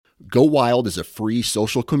Go Wild is a free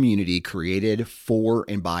social community created for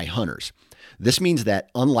and by hunters. This means that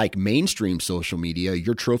unlike mainstream social media,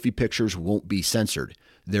 your trophy pictures won't be censored.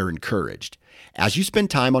 They're encouraged. As you spend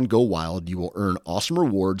time on Go Wild, you will earn awesome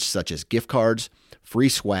rewards such as gift cards, free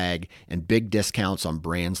swag, and big discounts on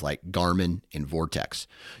brands like Garmin and Vortex.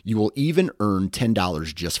 You will even earn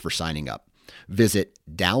 $10 just for signing up. Visit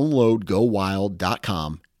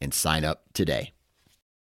downloadgowild.com and sign up today.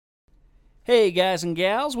 Hey guys and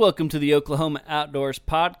gals, welcome to the Oklahoma Outdoors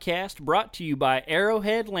Podcast, brought to you by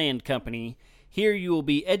Arrowhead Land Company. Here you will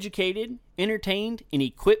be educated, entertained, and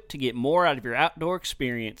equipped to get more out of your outdoor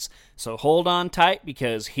experience. So hold on tight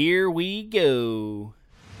because here we go.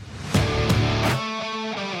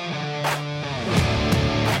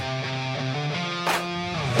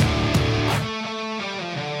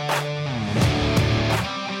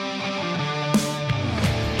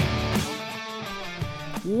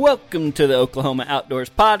 Welcome to the Oklahoma Outdoors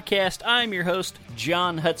Podcast. I'm your host,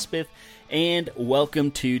 John Hudspeth, and welcome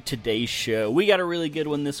to today's show. We got a really good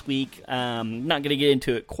one this week. Not going to get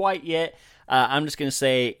into it quite yet. I'm just going to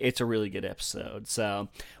say it's a really good episode. So,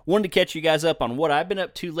 wanted to catch you guys up on what I've been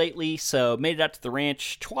up to lately. So, made it out to the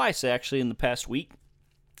ranch twice, actually, in the past week.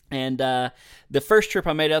 And the first trip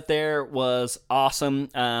I made out there was awesome.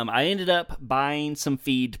 I ended up buying some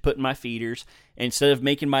feed to put in my feeders. Instead of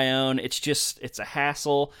making my own, it's a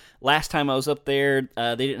hassle. Last time I was up there,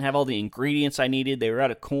 they didn't have all the ingredients I needed. They were out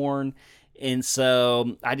of corn. And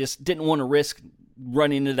so I just didn't want to risk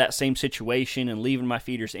running into that same situation and leaving my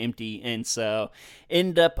feeders empty. And so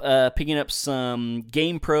ended up picking up some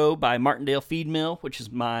Game Pro by Martindale Feed Mill, which is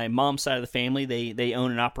my mom's side of the family. They own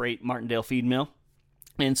and operate Martindale Feed Mill.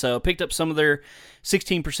 And so picked up some of their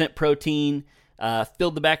 16% protein,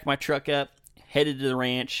 filled the back of my truck up, headed to the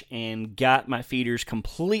ranch, and got my feeders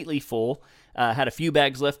completely full. Had a few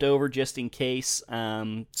bags left over just in case.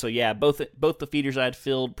 So yeah, both the feeders I had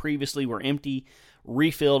filled previously were empty.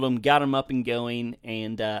 Refilled them, got them up and going,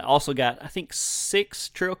 and also got, I think, 6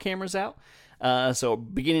 trail cameras out. So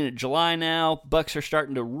beginning of July now, bucks are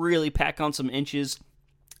starting to really pack on some inches.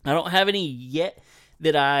 I don't have any yet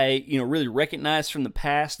that I really recognize from the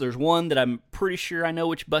past. There's one that I'm pretty sure I know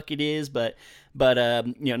which buck it is, but not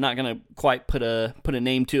gonna quite put a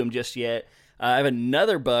name to him just yet. I have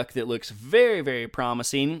another buck that looks very, very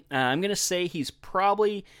promising. I'm gonna say he's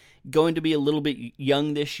probably going to be a little bit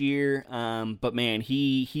young this year, but man,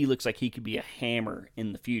 he looks like he could be a hammer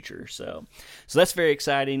in the future. So that's very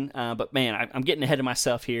exciting. But man, I'm getting ahead of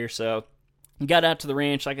myself here. So got out to the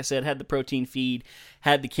ranch, like I said, had the protein feed,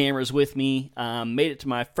 had the cameras with me, made it to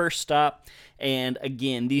my first stop, and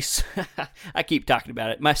again, these, I keep talking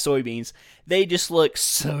about it, my soybeans, they just look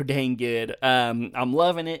so dang good. I'm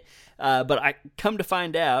loving it, but I come to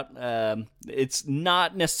find out, it's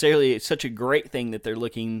not necessarily such a great thing that they're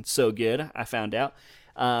looking so good, I found out.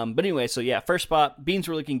 But anyway, so yeah, first spot, beans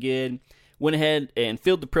were looking good, went ahead and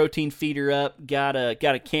filled the protein feeder up, got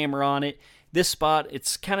a camera on it. This spot,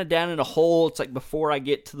 it's kind of down in a hole. It's like before I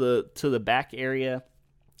get to the back area,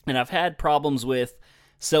 and I've had problems with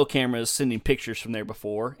cell cameras sending pictures from there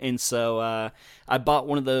before, and so I bought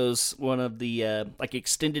one of the like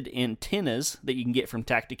extended antennas that you can get from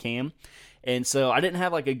Tacticam, and so I didn't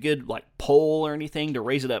have like a good like pole or anything to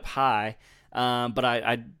raise it up high, but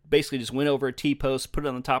I basically just went over a T-post, put it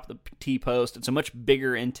on the top of the T-post. It's a much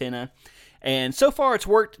bigger antenna. And so far, it's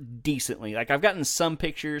worked decently. Like, I've gotten some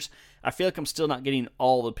pictures. I feel like I'm still not getting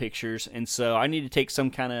all the pictures. And so I need to take some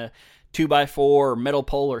kind of 2x4 or metal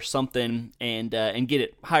pole or something and get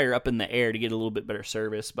it higher up in the air to get a little bit better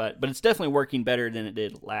service. But it's definitely working better than it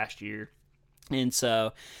did last year. And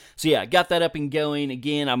so yeah, got that up and going.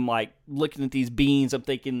 Again, I'm like looking at these beans. I'm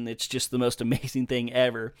thinking it's just the most amazing thing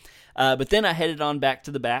ever. But then I headed on back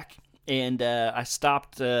to the back. And I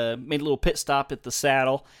stopped, made a little pit stop at the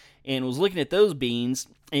saddle, and was looking at those beans,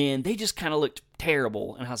 and they just kind of looked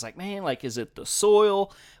terrible. And I was like, man, like, is it the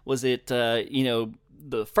soil? Was it, the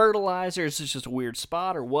fertilizer? Is this just a weird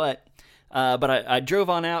spot or what? But I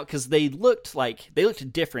drove on out because they looked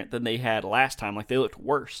different than they had last time. Like, they looked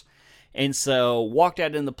worse. And so walked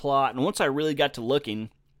out in the plot, and once I really got to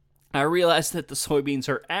looking, I realized that the soybeans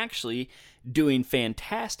are actually doing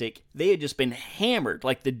fantastic. They had just been hammered.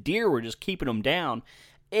 Like, the deer were just keeping them down.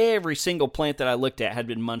 Every single plant that I looked at had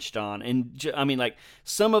been munched on. And, I mean, like,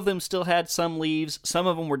 some of them still had some leaves. Some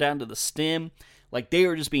of them were down to the stem. Like, they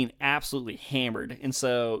were just being absolutely hammered. And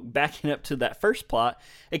so, backing up to that first plot,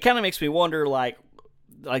 it kind of makes me wonder, like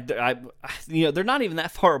they're not even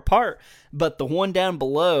that far apart, but the one down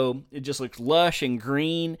below, it just looks lush and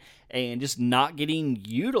green and just not getting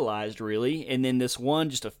utilized really. And then this one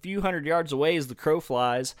just a few hundred yards away as the crow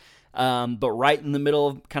flies, But right in the middle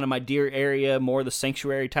of kind of my deer area, more the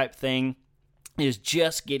sanctuary type thing, is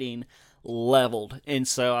just getting leveled. And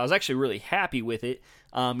so I was actually really happy with it.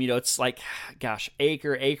 It's like, gosh,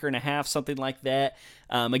 acre and a half, something like that.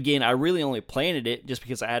 Again, I really only planted it just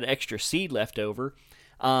because I had extra seed left over.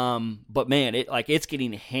 But man, it's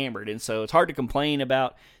getting hammered. And so it's hard to complain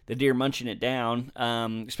about the deer munching it down,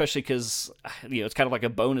 especially because, it's kind of like a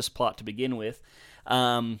bonus plot to begin with.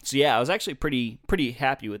 So yeah, I was actually pretty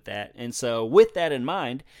happy with that. And so with that in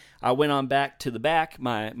mind, I went on back to the back,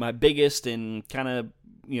 my biggest and kind of,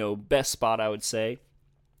 best spot, I would say.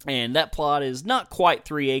 And that plot is not quite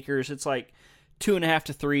 3 acres. It's like 2.5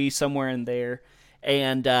 to 3, somewhere in there.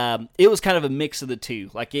 And it was kind of a mix of the two.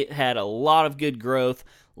 Like, it had a lot of good growth,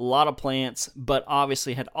 a lot of plants, but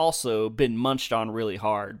obviously had also been munched on really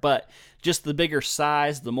hard. But just the bigger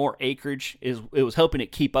size, the more acreage, it was helping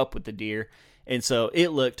it keep up with the deer. And so it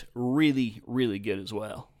looked really, really good as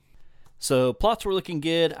well. So plots were looking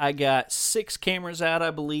good. I got 6 cameras out,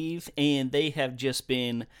 I believe, and they have just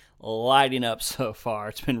been lighting up so far.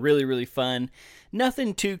 It's been really, really fun.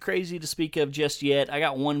 Nothing too crazy to speak of just yet. I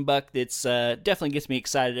got one buck that's definitely gets me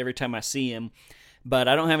excited every time I see him, but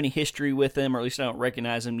I don't have any history with him, or at least I don't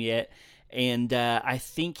recognize him yet. And I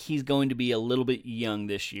think he's going to be a little bit young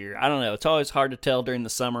this year. I don't know. It's always hard to tell during the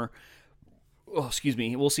summer. Oh, excuse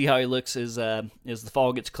me. We'll see how he looks as the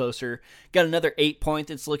fall gets closer. Got another 8-point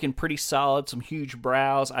that's looking pretty solid. Some huge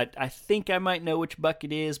brows. I think I might know which buck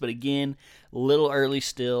it is, but again, a little early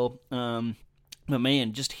still. But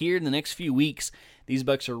man, just here in the next few weeks, these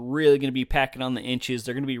bucks are really going to be packing on the inches.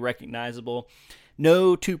 They're going to be recognizable.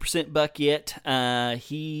 No 2% buck yet.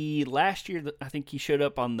 Last year, I think he showed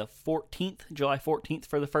up on the 14th, July 14th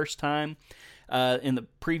for the first time. In the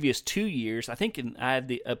previous 2 years, I think I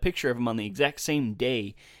had a picture of him on the exact same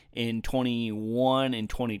day in 21 and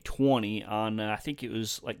 2020 on, I think it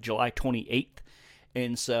was like July 28th.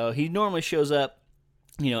 And so he normally shows up,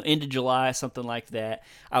 into July, something like that.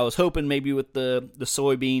 I was hoping maybe with the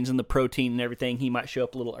soybeans and the protein and everything, he might show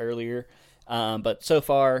up a little earlier. But so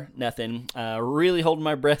far, nothing. Really holding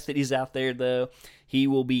my breath that he's out there, though. He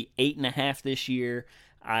will be 8.5 this year.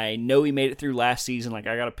 I know he made it through last season. Like,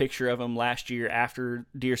 I got a picture of him last year after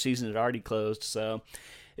deer season had already closed. So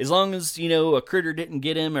as long as, a critter didn't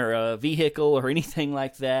get him, or a vehicle or anything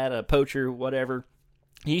like that, a poacher, whatever,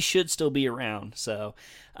 he should still be around. So,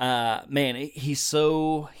 man, he's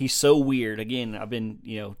so weird. Again, I've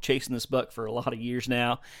been, chasing this buck for a lot of years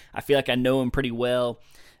now. I feel like I know him pretty well.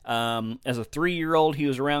 As a 3-year-old, he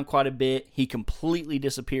was around quite a bit. He completely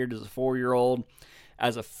disappeared as a 4-year-old.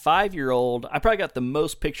 As a 5-year-old, I probably got the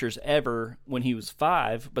most pictures ever when he was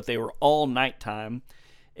 5, but they were all nighttime.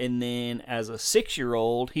 And then as a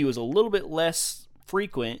 6-year-old, he was a little bit less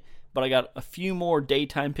frequent, but I got a few more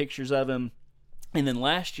daytime pictures of him. And then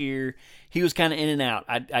last year, he was kind of in and out.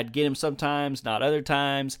 I'd get him sometimes, not other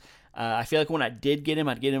times. I feel like when I did get him,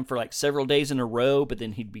 I'd get him for like several days in a row, but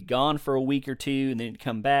then he'd be gone for a week or two, and then he'd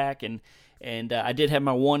come back. And I did have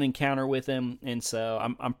my one encounter with him, and so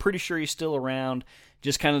I'm pretty sure he's still around.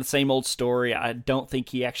 Just kind of the same old story. I don't think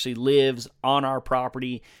he actually lives on our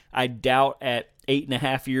property. I doubt at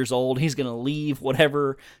 8.5 years old he's going to leave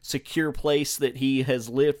whatever secure place that he has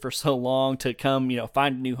lived for so long to come,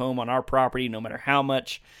 find a new home on our property, no matter how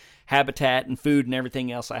much habitat and food and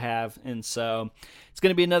everything else I have. And so it's going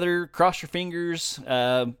to be another cross your fingers.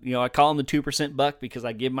 I call him the 2% buck because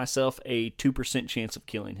I give myself a 2% chance of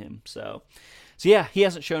killing him. So yeah, he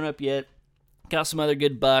hasn't shown up yet. Got some other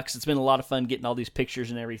good bucks. It's been a lot of fun getting all these pictures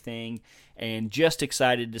and everything, and just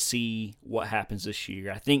excited to see what happens this year.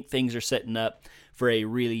 I think things are setting up for a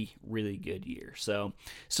really, really good year. So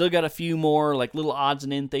still got a few more like little odds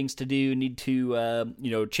and end things to do. Need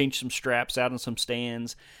to change some straps out on some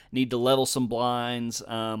stands. Need to level some blinds.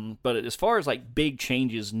 But as far as like big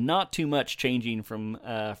changes, not too much changing from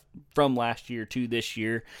last year to this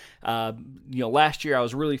year. Last year I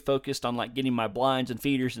was really focused on like getting my blinds and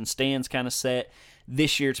feeders and stands kind of set.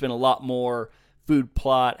 This year it's been a lot more food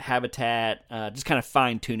plot, habitat, just kind of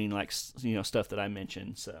fine tuning like stuff that I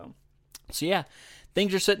mentioned. So yeah,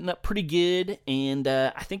 things are setting up pretty good, and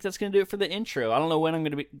I think that's going to do it for the intro. I don't know when I'm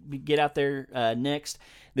going to get out there next.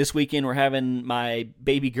 This weekend we're having my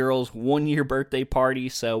baby girl's 1-year birthday party,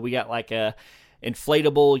 so we got like a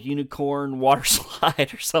inflatable unicorn water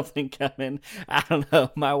slide or something coming. I don't know.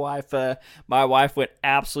 My wife went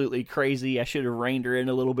absolutely crazy. I should have reined her in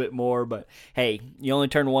a little bit more, but hey, you only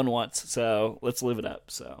turn one once, so let's live it up.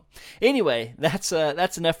 So anyway, that's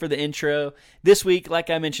enough for the intro. This week, like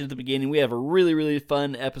I mentioned at the beginning, we have a really, really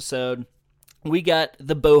fun episode. we got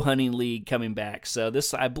the Bowhunting League coming back. So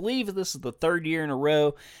I believe this is the third year in a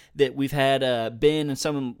row that we've had Ben and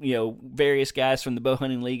some, various guys from the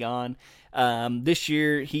Bowhunting League on. This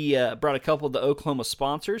year, he brought a couple of the Oklahoma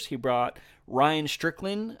sponsors. He brought Ryan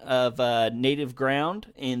Strickland of Native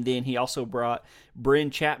Ground, and then he also brought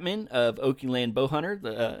Bryn Chapman of Oakland Bowhunter,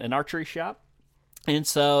 an archery shop. And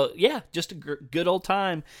so, yeah, just a good old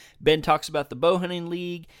time. Ben talks about the Bowhunting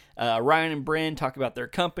League. Ryan and Bren talk about their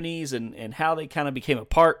companies and how they kind of became a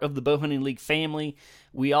part of the Bowhunting League family.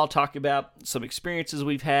 We all talk about some experiences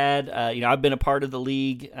we've had. I've been a part of the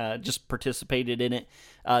league, just participated in it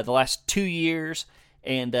the last 2 years,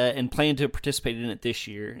 and plan to participate in it this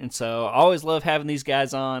year. And so I always love having these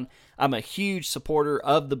guys on. I'm a huge supporter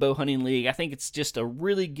of the Bowhunting League. I think it's just a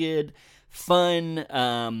really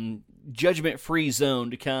fun, judgment-free zone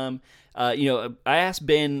to come. I asked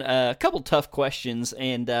Ben a couple tough questions,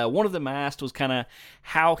 and one of them I asked was kind of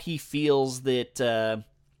how he feels that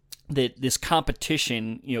that this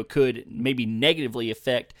competition, could maybe negatively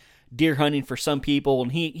affect deer hunting for some people,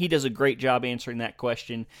 and he does a great job answering that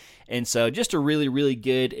question. And so just a really, really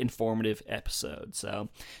good, informative episode. So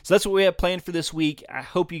that's what we have planned for this week. I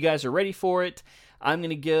hope you guys are ready for it. I'm going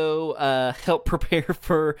to go help prepare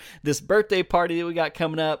for this birthday party that we got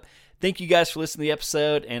coming up. Thank you guys for listening to the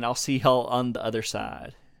episode, and I'll see y'all on the other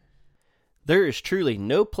side. There is truly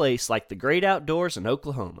no place like the great outdoors in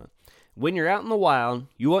Oklahoma. When you're out in the wild,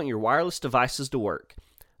 you want your wireless devices to work.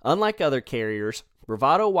 Unlike other carriers,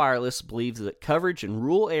 Bravado Wireless believes that coverage in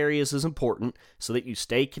rural areas is important so that you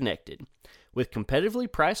stay connected. With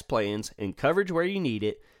competitively priced plans and coverage where you need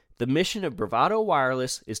it, the mission of Bravado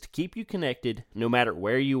Wireless is to keep you connected no matter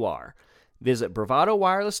where you are. Visit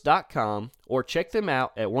bravadowireless.com or check them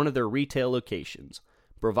out at one of their retail locations.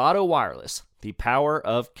 Bravado Wireless, the power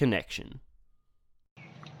of connection.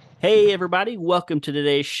 Hey everybody, welcome to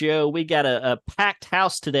today's show. We got a packed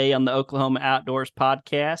house today on the Oklahoma Outdoors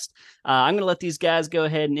podcast. I'm going to let these guys go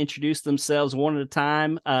ahead and introduce themselves one at a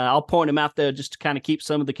time. I'll point them out though, just to kind of keep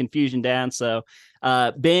some of the confusion down. So,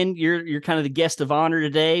 Ben, you're kind of the guest of honor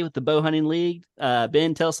today with the Bowhunting League.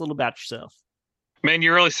 Ben, tell us a little about yourself. Man,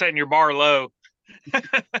 you're really setting your bar low.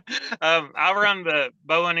 I run the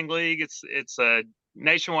Bowhunting League. It's a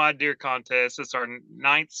nationwide deer contest. It's our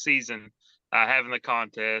 9th season having the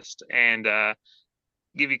contest. And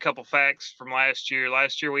give you a couple facts from last year.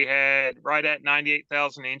 Last year we had right at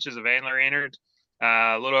 98,000 inches of antler entered,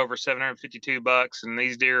 a little over 752 bucks, and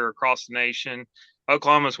these deer are across the nation.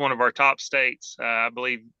 Oklahoma is one of our top states. I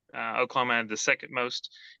believe Oklahoma had the second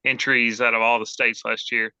most entries out of all the states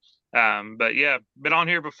last year. But yeah, been on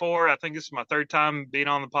here before. I think this is my 3rd time being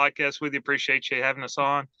on the podcast with you. Appreciate you having us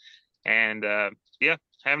on. And yeah,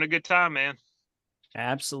 having a good time, man.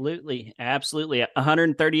 Absolutely.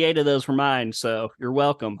 138 of those were mine, so you're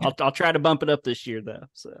welcome. I'll try to bump it up this year though.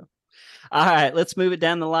 So, all right, let's move it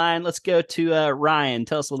down the line. Let's go to Ryan.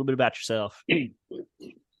 Tell us a little bit about yourself.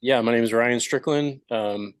 Yeah, my name is Ryan Strickland.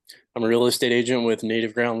 I'm a real estate agent with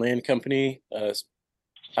Native Ground Land Company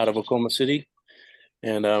out of Oklahoma City.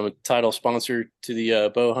 And I'm a title sponsor to the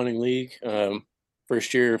Bowhunting League,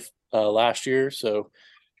 first year last year. So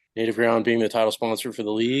Native Ground being the title sponsor for the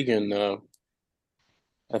league. And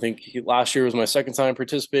I think last year was my 2nd time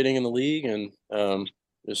participating in the league, and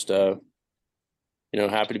just,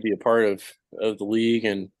 happy to be a part of the league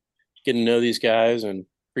and getting to know these guys, and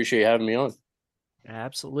appreciate you having me on.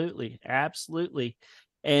 Absolutely.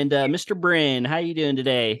 And Mr. Bryn, how you doing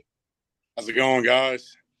today? How's it going,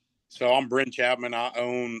 guys? So I'm Brent Chapman. I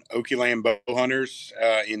own Oakland Bowhunters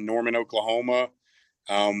in Norman, Oklahoma.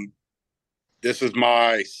 This is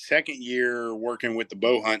my 2nd year working with the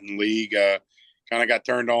Bowhunting League. Kind of got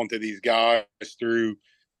turned on to these guys through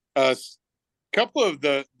a couple of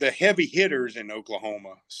the heavy hitters in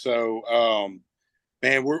Oklahoma. So,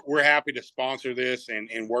 man, we're happy to sponsor this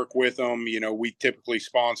and work with them. We typically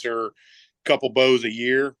sponsor a couple bows a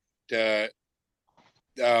year to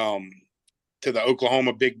the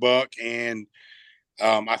Oklahoma Big Buck. And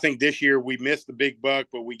I think this year we missed the Big Buck,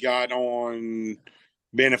 but we got on,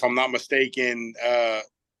 Ben, if I'm not mistaken,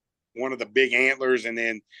 one of the big antlers, and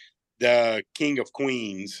then the King of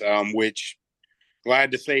Queens, which glad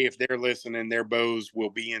to say if they're listening, their bows will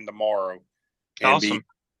be in tomorrow. And awesome.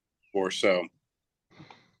 Or so.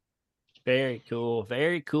 Very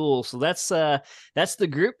cool. So that's the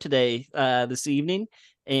group today, this evening.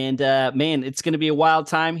 And man, it's going to be a wild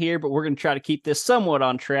time here, but we're going to try to keep this somewhat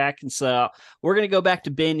on track. And so we're going to go back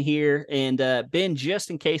to Ben here. And Ben, just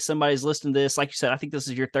in case somebody's listening to this, like you said, I think this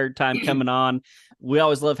is your third time coming on. We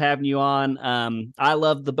always love having you on. I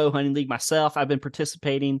love the bow hunting league myself. I've been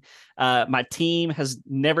participating. My team has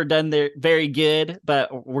never done very good,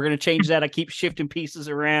 but we're going to change that. I keep shifting pieces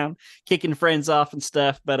around, kicking friends off and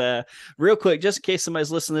stuff. But real quick, just in case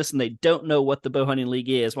somebody's listening to this and they don't know what the bow hunting league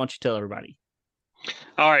is, why don't you tell everybody?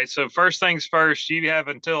 All right. So first things first, you have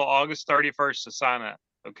until August 31st to sign up.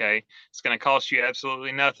 Okay. It's going to cost you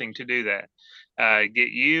absolutely nothing to do that. Get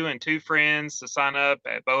you and 2 friends to sign up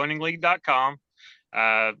at bowhuntingleague.com.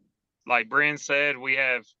 Like Bryn said, we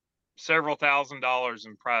have several $1,000s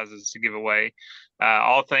in prizes to give away.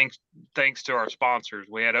 All thanks to our sponsors.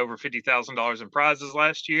 We had over $50,000 in prizes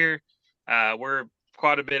last year. We're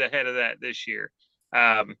quite a bit ahead of that this year.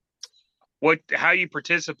 How you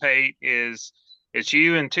participate is it's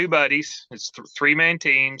you and 2 buddies. It's 3-man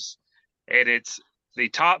teams, and it's the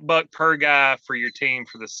top buck per guy for your team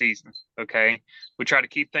for the season. Okay, we try to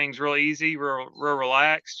keep things real easy, real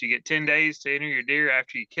relaxed. You get 10 days to enter your deer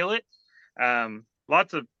after you kill it.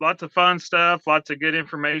 Lots of fun stuff, lots of good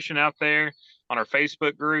information out there on our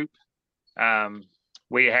Facebook group.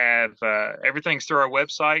 We have everything's through our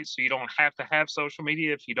website, so you don't have to have social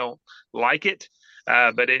media if you don't like it.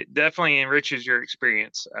 But it definitely enriches your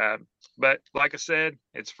experience. But like I said,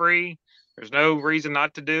 it's free. There's no reason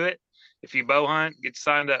not to do it. If you bow hunt, get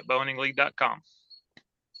signed up, bowhuntingleague.com.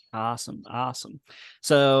 Awesome.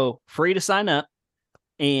 So free to sign up.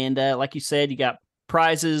 And like you said, you got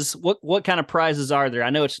prizes. What kind of prizes are there?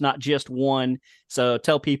 I know it's not just one. So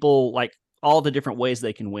tell people like all the different ways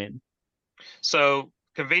they can win. So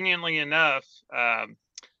conveniently enough,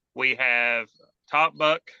 we have top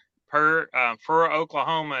buck for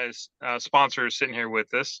Oklahoma is sponsors sitting here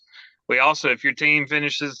with us. We also, if your team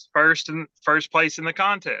finishes first place in the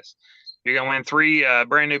contest, you're going to win 3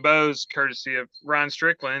 brand new bows courtesy of Ryan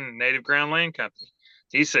Strickland, Native Ground Land Company.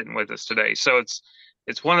 He's sitting with us today. So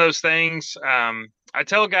it's one of those things. I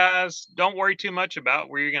tell guys, don't worry too much about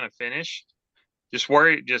where you're going to finish.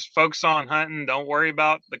 Just focus on hunting. Don't worry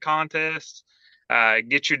about the contest.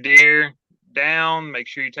 Get your deer down. Make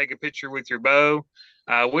sure you take a picture with your bow.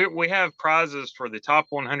 We have prizes for the top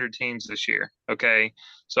 100 teams this year. Okay.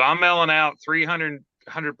 So I'm mailing out 300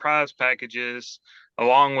 prize packages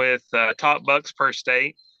along with top bucks per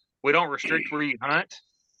state. We don't restrict where you hunt.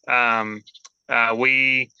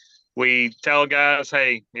 We tell guys,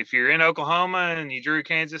 hey, if you're in Oklahoma and you drew a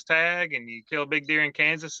Kansas tag and you kill a big deer in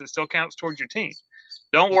Kansas, it still counts towards your team.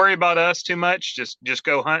 Don't worry about us too much. Just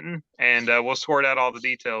go hunting, and we'll sort out all the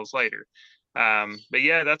details later. But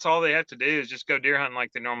yeah, that's all they have to do is just go deer hunting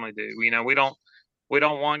like they normally do. We don't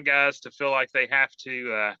want guys to feel like they have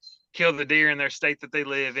to kill the deer in their state that they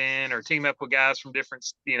live in or team up with guys from different,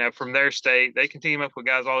 from their state. They can team up with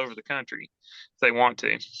guys all over the country if they want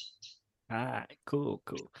to. All right, cool.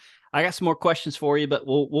 I got some more questions for you, but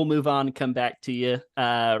we'll move on and come back to you.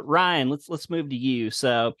 Ryan, let's move to you.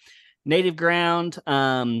 So, Native Ground,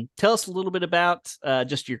 tell us a little bit about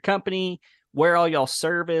just your company, where all y'all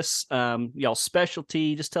service, y'all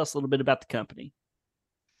specialty. Just tell us a little bit about the company.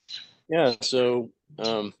 Yeah, so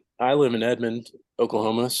I live in Edmond,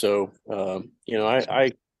 Oklahoma. So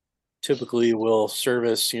I typically will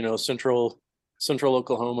service central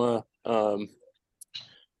Oklahoma,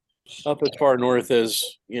 up as far north as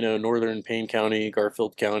northern Payne County,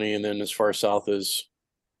 Garfield County, and then as far south as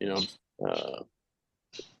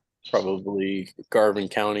probably Garvin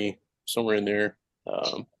County, somewhere in there.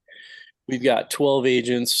 We've got 12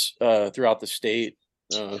 agents throughout the state,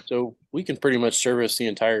 so we can pretty much service the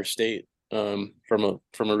entire state from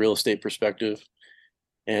a real estate perspective.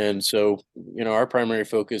 And so our primary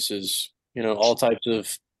focus is all types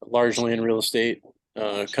of large land real estate,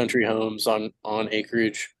 country homes on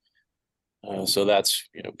acreage. So that's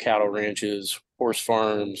cattle ranches, horse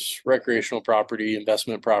farms, recreational property,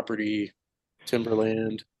 investment property,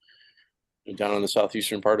 timberland down in the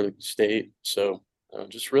southeastern part of the state. So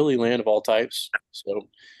just really land of all types. So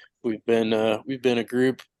we've been a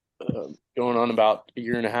group going on about a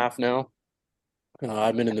year and a half now.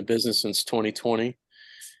 I've been in the business since 2020,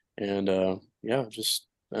 and just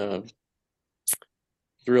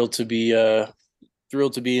thrilled to be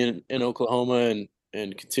in Oklahoma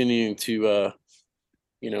and continuing to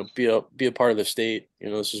be a part of the state.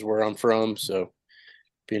 This is where I'm from, so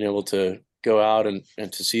being able to go out and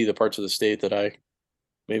to see the parts of the state that I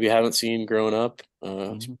maybe haven't seen growing up,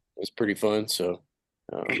 it's pretty fun. So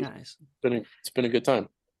nice. It's been a good time.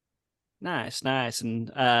 Nice.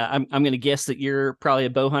 And I'm going to guess that you're probably a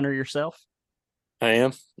bow hunter yourself.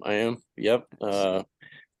 I am. Yep.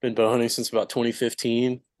 been bow hunting since about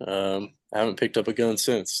 2015. I haven't picked up a gun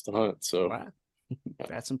since to hunt. So wow,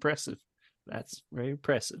 that's impressive. That's very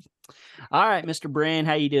impressive. All right, Mr. Brand,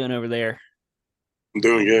 how you doing over there? I'm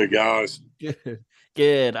doing good, guys. Good.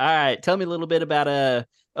 Good. All right. Tell me a little bit about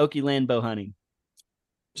Okie Land bow hunting.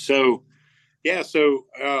 So, yeah,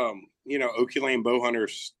 Okie Lane Bow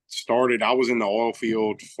Hunters started. I was in the oil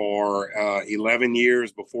field for 11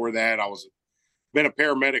 years. Before that, I was been a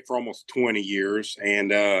paramedic for almost 20 years,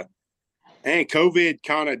 and COVID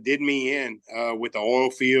kind of did me in with the oil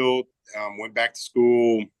field. Went back to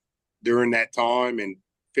school during that time and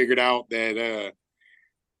figured out that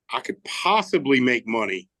I could possibly make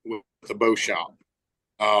money with a bow shop.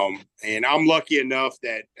 And I'm lucky enough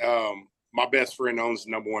that my best friend owns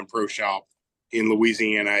the #1 pro shop in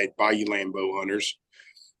Louisiana at Bayou Land Bow Hunters.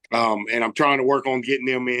 And I'm trying to work on getting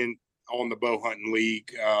them in on the bow hunting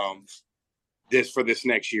league this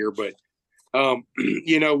next year. But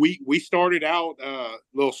we started out a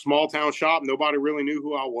little small town shop. Nobody really knew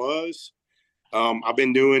who I was. I've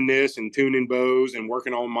been doing this and tuning bows and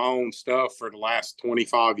working on my own stuff for the last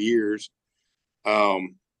 25 years.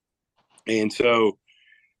 And so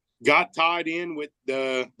got tied in with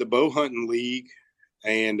the bow hunting league,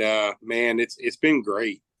 and man, it's been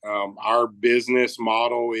great. Our business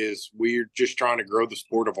model is we're just trying to grow the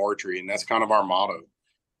sport of archery, and that's kind of our motto.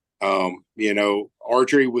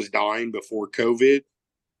 Archery was dying before COVID.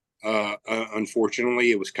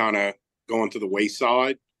 Unfortunately, it was kind of going to the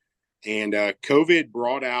wayside, and COVID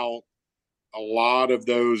brought out a lot of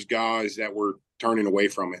those guys that were turning away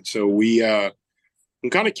from it. So we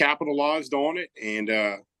kind of capitalized on it, and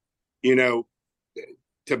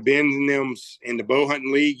to bend them in the bow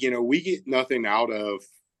hunting league, we get nothing out of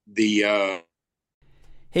the.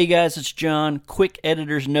 Hey guys, it's John. Quick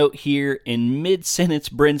editor's note here. In mid-sentence,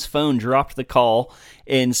 Brent's phone dropped the call,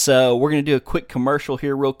 and so we're going to do a quick commercial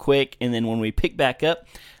here real quick, and then when we pick back up,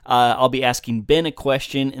 I'll be asking Ben a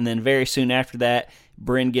question, and then very soon after that,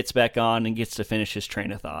 Brent gets back on and gets to finish his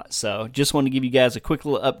train of thought. So just want to give you guys a quick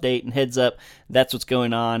little update and heads up. That's what's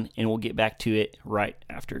going on, and we'll get back to it right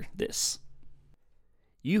after this.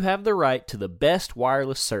 You have the right to the best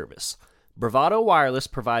wireless service. Bravado Wireless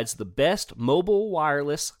provides the best mobile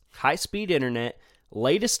wireless, high-speed internet,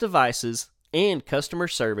 latest devices, and customer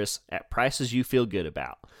service at prices you feel good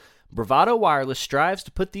about. Bravado Wireless strives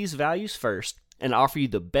to put these values first and offer you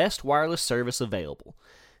the best wireless service available.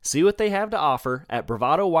 See what they have to offer at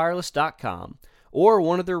bravadowireless.com or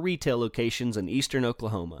one of their retail locations in eastern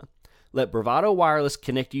Oklahoma. Let Bravado Wireless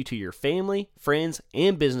connect you to your family, friends,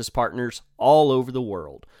 and business partners all over the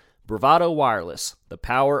world. Bravado Wireless, the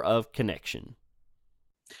power of connection.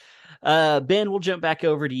 Ben, we'll jump back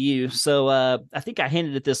over to you. So I think I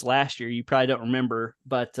hinted at this last year. You probably don't remember,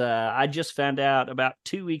 but I just found out about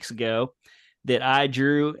 2 weeks ago that I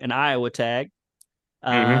drew an Iowa tag.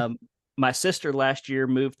 My sister last year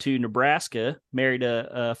moved to Nebraska, married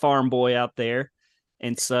a farm boy out there.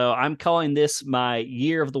 And so I'm calling this my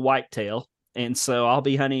year of the whitetail. And so I'll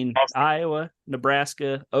be hunting Iowa,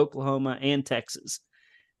 Nebraska, Oklahoma, and Texas.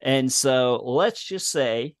 And so let's just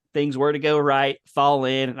say things were to go right, fall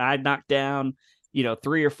in, and I knocked down,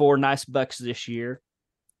 3 or 4 nice bucks this year.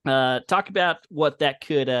 Talk about what that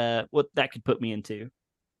could put me into.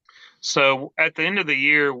 So at the end of the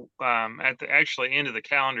year, at the actually end of the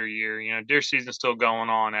calendar year, deer season's still going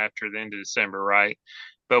on after the end of December, right?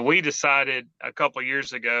 But we decided a couple of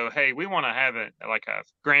years ago, hey, we want to have it like a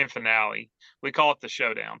grand finale. We call it the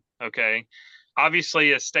showdown. Okay.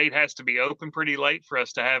 Obviously, a state has to be open pretty late for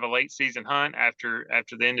us to have a late season hunt after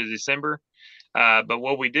the end of December. But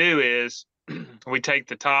what we do is we take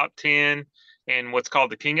the top 10 and what's called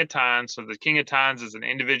the King of Tines. So the King of Tines is an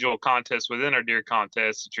individual contest within our deer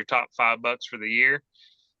contest. It's your top $5 for the year.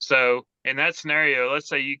 So in that scenario, let's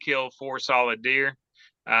say you kill 4 solid deer.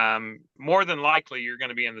 More than likely, you're going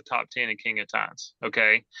to be in the top 10 in King of Tines.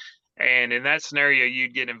 Okay. And in that scenario,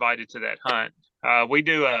 you'd get invited to that hunt. We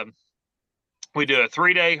do a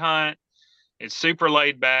 3-day hunt. It's super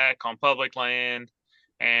laid back on public land.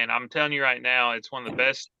 And I'm telling you right now, it's one of the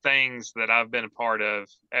best things that I've been a part of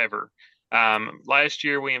ever. Last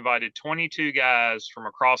year, we invited 22 guys from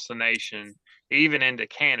across the nation, even into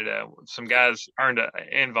Canada. Some guys earned an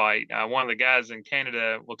invite. One of the guys in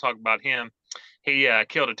Canada, we'll talk about him. He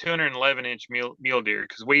killed a 211-inch mule deer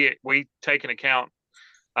because we take into account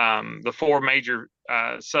the 4 major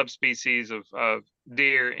subspecies of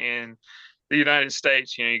deer in the United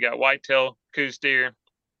States. You got whitetail, coos deer,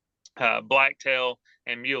 blacktail,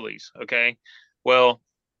 and muleys. Okay. Well,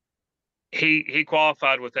 he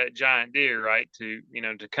qualified with that giant deer, right? To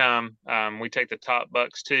come. We take the top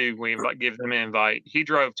bucks too. We give them an invite. He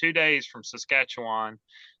drove 2 days from Saskatchewan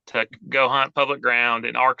to go hunt public ground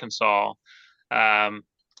in Arkansas, and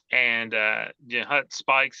hunt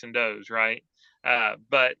spikes and does, right?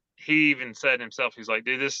 But he even said himself, he's like,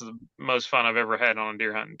 dude, this is the most fun I've ever had on a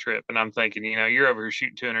deer hunting trip. And I'm thinking, you're over here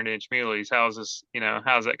shooting 200-inch muleys. How's this?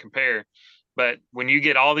 How's that compare? But when you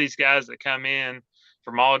get all these guys that come in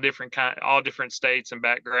from all different states and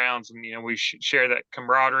backgrounds, and we share that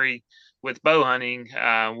camaraderie with bow hunting,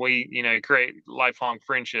 we create lifelong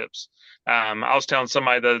friendships. I was telling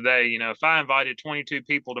somebody the other day, if I invited 22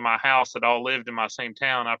 people to my house that all lived in my same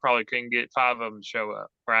town, I probably couldn't get 5 of them to show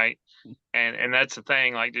up, right? And that's the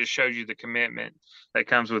thing, like, just shows you the commitment that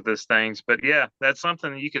comes with these things. But yeah, that's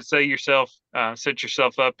something that you could set yourself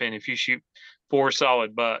up in if you shoot 4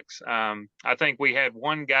 solid bucks. I think we had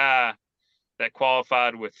one guy that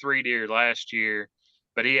qualified with 3 deer last year,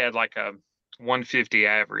 but he had like a 150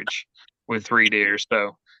 average with 3 deer.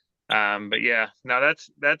 So, but yeah, now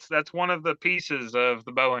that's one of the pieces of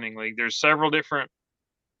the bow hunting league. There's several different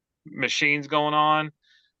machines going on.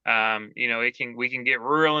 We can get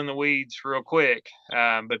real in the weeds real quick.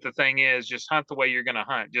 But the thing is, just hunt the way you're going to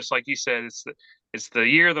hunt. Just like you said, it's the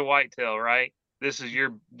year of the whitetail, right? This is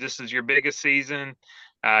your biggest season.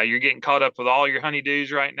 You're getting caught up with all your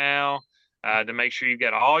honeydews right now, to make sure you've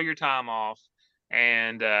got all your time off.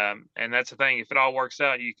 And that's the thing. If it all works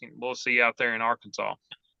out, we'll see you out there in Arkansas.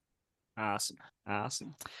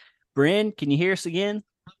 Awesome. Bryn, can you hear us again?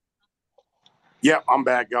 Yep, I'm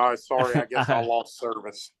back, guys. Sorry, I guess I lost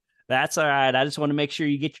service. That's all right. I just want to make sure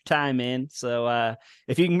you get your time in. So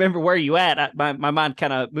if you can remember where you at, my mind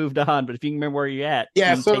kind of moved on, but if you can remember where you're at,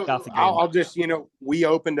 yeah. You So take off the I'll just, we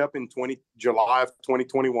opened up in July of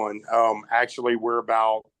 2021. Actually, we're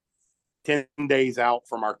about 10 days out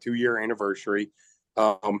from our 2-year anniversary.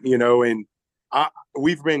 And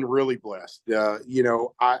we've been really blessed. I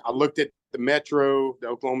looked at the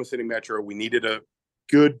Oklahoma City Metro. We needed a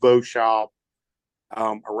good bow shop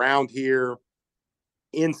around here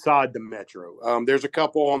inside the Metro. There's a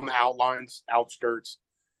couple on the outskirts,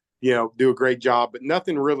 do a great job, but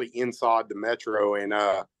nothing really inside the Metro. And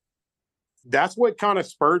that's what kind of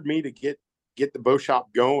spurred me to get the bow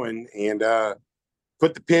shop going and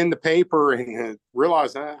put the pen to paper and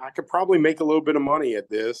realize I could probably make a little bit of money at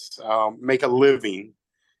this, make a living,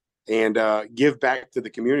 and give back to the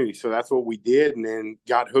community. So that's what we did, and then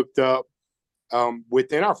got hooked up.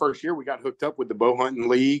 Within our first year, we got hooked up with the Bowhunting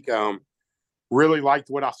League. Really liked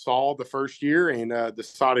what I saw the first year, and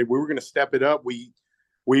decided we were going to step it up. We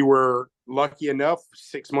were lucky enough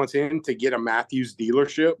 6 months in to get a Matthews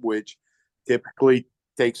dealership, which typically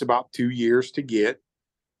takes about 2 years to get,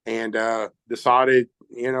 and decided,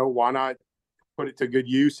 why not put it to good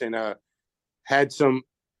use, and had some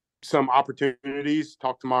opportunities,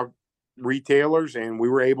 talked to my retailers, and we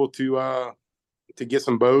were able to get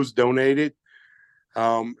some bows donated.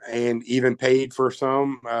 And even paid for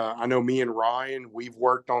some. I know me and Ryan, we've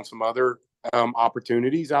worked on some other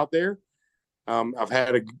opportunities out there. I've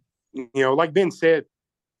had like Ben said,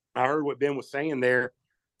 I heard what Ben was saying there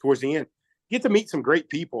towards the end. Get to meet some great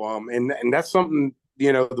people. And that's something,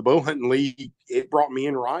 the Bow Hunting League, it brought me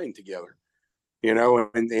and Ryan together.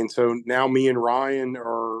 And so now me and Ryan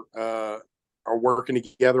are working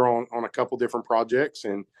together on a couple different projects,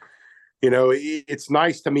 and it's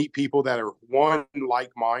nice to meet people that are, one,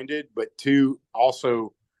 like-minded, but two,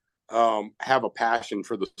 also have a passion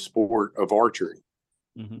for the sport of archery.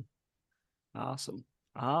 Mm-hmm.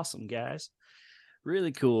 Awesome, guys.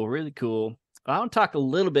 Really cool. I want to talk a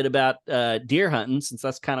little bit about deer hunting, since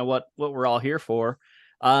that's kind of what we're all here for.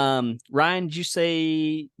 Ryan, did you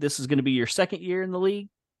say this is going to be your second year in the league?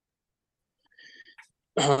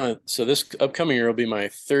 So this upcoming year will be my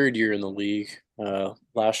 3rd year in the league.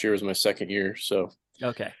 Last year was my 2nd year. So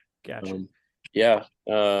okay, gotcha.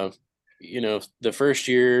 The first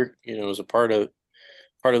year, was a part of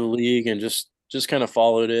the league, and just kind of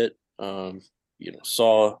followed it.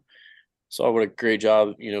 Saw what a great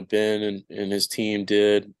job Ben and his team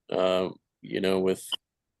did. With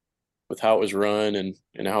how it was run and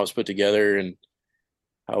how it was put together, and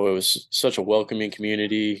how it was such a welcoming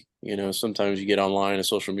community. Sometimes you get online and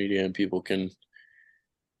social media and people can,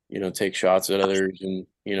 take shots at others and,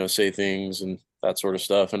 say things and that sort of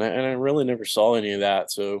stuff. And I really never saw any of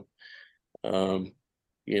that. So, I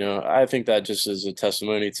think that just is a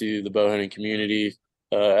testimony to the bow hunting community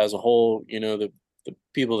as a whole. The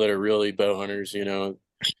people that are really bow hunters,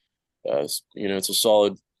 it's a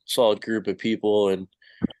solid group of people, and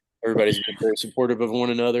everybody's been very supportive of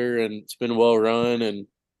one another, and it's been well run. And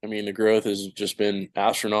I mean, the growth has just been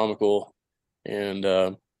astronomical And,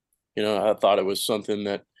 I thought it was something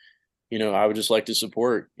that, I would just like to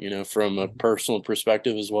support, from a personal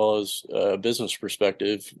perspective as well as a business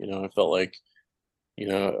perspective. I felt like,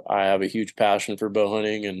 I have a huge passion for bow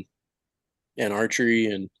hunting and archery,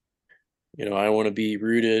 and, I want to be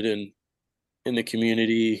rooted in the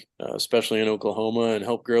community, especially in Oklahoma, and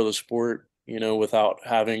help grow the sport, without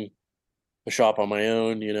having a shop on my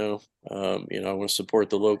own. I want to support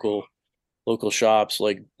the local shops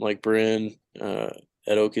like Bryn,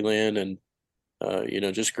 at Oakland, and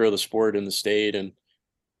just grow the sport in the state. And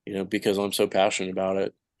because I'm so passionate about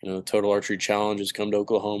it, the Total Archery Challenge has come to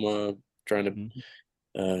Oklahoma, trying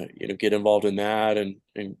to get involved in that, and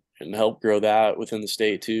help grow that within the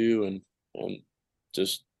state too, and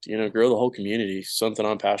just grow the whole community. Something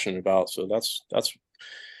I'm passionate about. So that's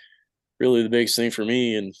really the biggest thing for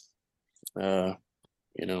me. And uh,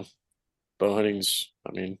 you know, bow hunting's,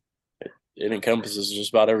 I mean, it encompasses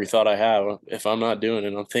just about every thought I have. If I'm not doing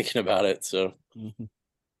it, I'm thinking about it. So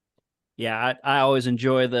Yeah, I always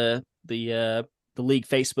enjoy the league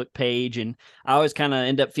Facebook page, and I always kind of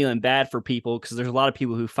end up feeling bad for people because there's a lot of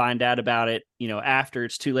people who find out about it, after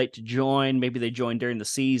it's too late to join. Maybe they join during the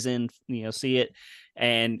season, see it,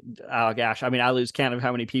 and oh gosh, I mean, I lose count of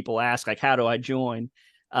how many people ask like, how do I join?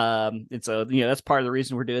 And so that's part of the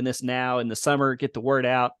reason we're doing this now in the summer, get the word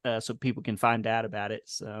out so people can find out about it.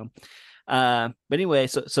 So but anyway,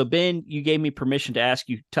 so Ben, you gave me permission to ask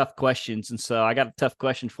you tough questions, and so I got a tough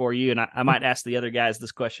question for you, and I might ask the other guys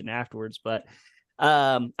this question afterwards. But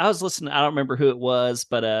I was listening. I don't remember who it was,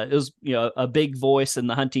 but it was a big voice in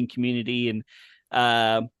the hunting community,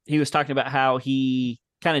 and he was talking about how he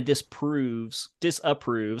kind of disapproves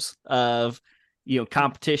of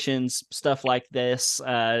competitions, stuff like this.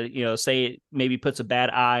 Say it maybe puts a bad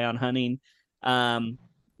eye on hunting.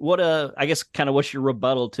 I guess kind of what's your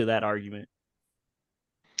rebuttal to that argument?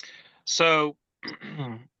 So,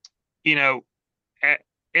 you know,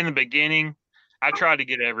 in the beginning, I tried to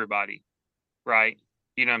get everybody right.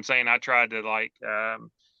 You know what I'm saying? I tried to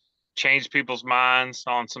change people's minds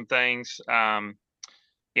on some things.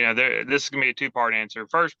 This is gonna be a two-part answer.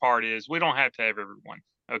 First part is we don't have to have everyone.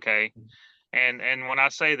 Okay. And when I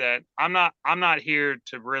say that, I'm not here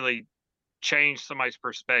to really change somebody's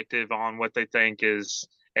perspective on what they think is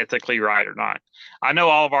ethically right or not. I know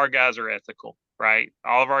all of our guys are ethical, right?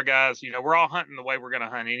 All of our guys, we're all hunting the way we're going to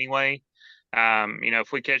hunt anyway.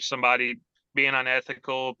 If we catch somebody being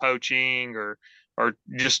unethical, poaching, or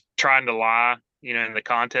just trying to lie, in the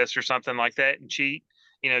contest or something like that and cheat,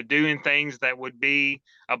 doing things that would be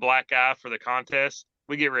a black eye for the contest,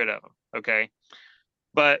 we get rid of them. Okay.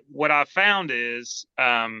 But what I found is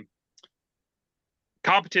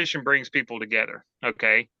competition brings people together.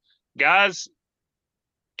 Okay. Guys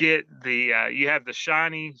get you have the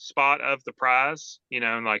shiny spot of the prize,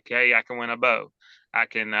 like, hey, I can win a bow. I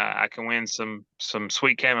can win some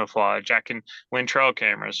sweet camouflage. I can win trail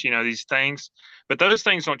cameras, these things. But those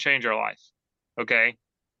things don't change our life. Okay.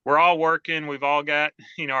 We're all working. We've all got,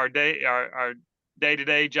 our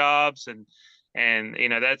day-to-day jobs, and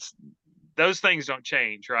those things don't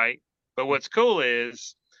change, right? But what's cool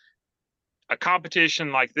is a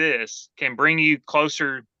competition like this can bring you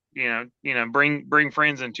closer, bring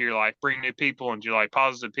friends into your life, bring new people into your life,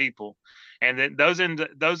 positive people. And then those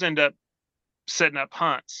end up setting up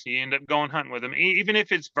hunts. You end up going hunting with them, even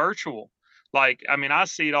if it's virtual. Like, I mean, I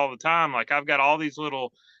see it all the time. Like, I've got all these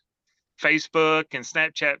little Facebook and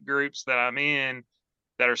Snapchat groups that I'm in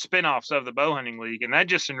that are spinoffs of the bow hunting league, and that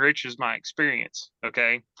just enriches my experience.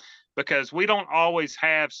 Okay. Because we don't always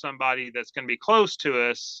have somebody that's going to be close to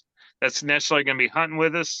us that's necessarily going to be hunting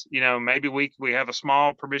with us. Maybe we have a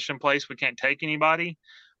small permission place, we can't take anybody.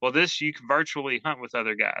 Well, this, you can virtually hunt with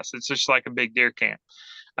other guys. It's just like a big deer camp.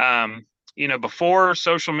 Before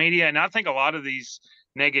social media, and I think a lot of these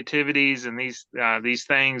negativities and these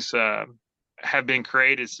things have been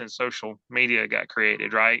created since social media got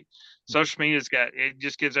created, right? Social media's it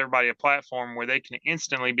just gives everybody a platform where they can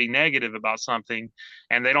instantly be negative about something,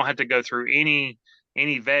 and they don't have to go through any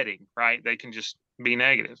vetting, right? They can just be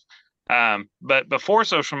negative. But before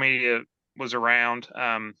social media was around,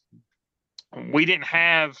 we didn't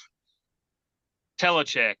have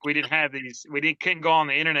telecheck. We didn't have these. Couldn't go on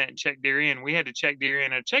the internet and check deer in. We had to check deer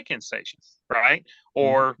in at a check-in station, right,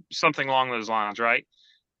 or something along those lines, right?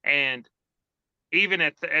 And even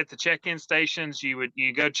at the check-in stations, you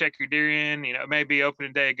go check your deer in. Maybe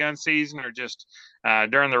opening day of gun season, or just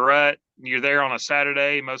during the rut. You're there on a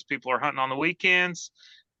Saturday. Most people are hunting on the weekends.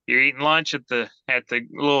 You're eating lunch at the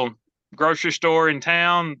little grocery store in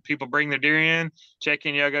town. People bring their deer in, check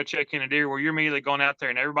in. You go check in a deer. Well, you're immediately going out there,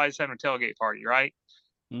 and everybody's having a tailgate party, right?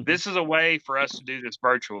 This is a way for us to do this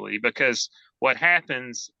virtually, because what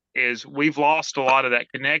happens is we've lost a lot of that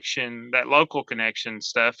connection, that local connection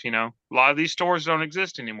stuff. You know, a lot of these stores don't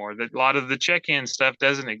exist anymore. That a lot of the check-in stuff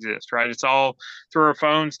doesn't exist, right? It's all through our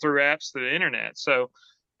phones, through apps, through the internet. So,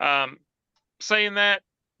 saying that,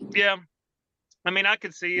 yeah, I mean, I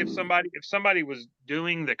could see if somebody was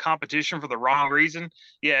doing the competition for the wrong reason,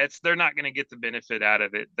 yeah, they're not going to get the benefit out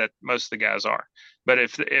of it that most of the guys are. But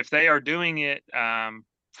if they are doing it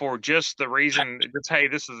for just the reason that, hey,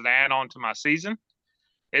 this is an add-on to my season,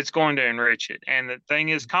 it's going to enrich it. And the thing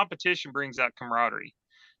is, competition brings out camaraderie.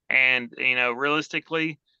 And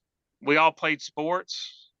realistically, we all played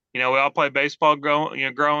sports. We all played baseball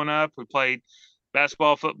growing up. We played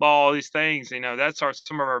basketball, football, all these things. That's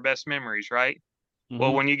some of our best memories, right?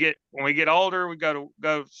 Well, when we get older, we go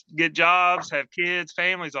get jobs, have kids,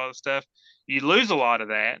 families, all this stuff. You lose a lot of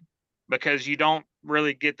that because you don't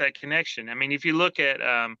really get that connection. I mean, if you look at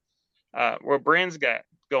what Brent's got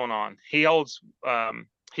going on, he holds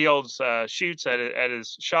shoots at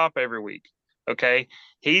his shop every week. Okay,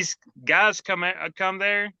 guys come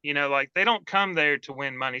there. Like, they don't come there to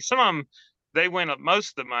win money. Some of them, they win most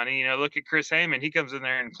of the money. Look at Chris Hammond. He comes in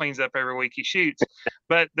there and cleans up every week he shoots.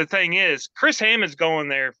 But the thing is, Chris Hammond's going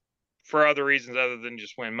there for other reasons other than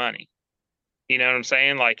just win money. You know what I'm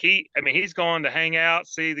saying? Like, he's going to hang out,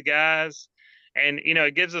 see the guys, and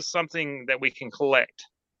it gives us something that we can collect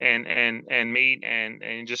and meet, and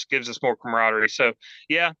it just gives us more camaraderie. So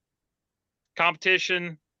yeah,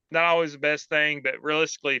 competition, not always the best thing, but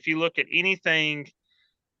realistically, if you look at anything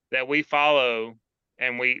that we follow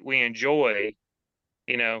and we enjoy,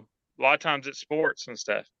 a lot of times it's sports and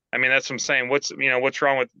stuff. I mean, that's what I'm saying. What's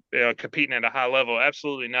wrong with competing at a high level?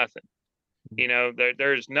 Absolutely nothing.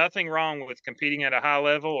 There's nothing wrong with competing at a high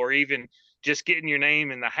level, or even just getting your name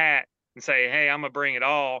in the hat and say, hey, I'm gonna bring it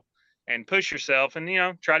all, and push yourself, and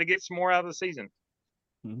try to get some more out of the season.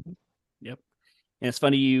 Yep. And it's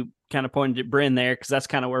funny you kind of pointed at Bryn there, because that's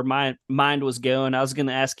kind of where my mind was going. I was going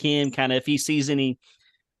to ask him kind of if he sees any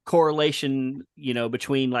correlation,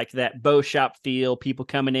 between like that bow shop feel, people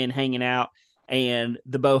coming in, hanging out, and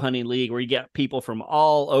the bow hunting league, where you get people from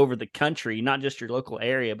all over the country, not just your local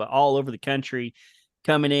area, but all over the country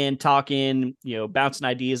coming in, talking, bouncing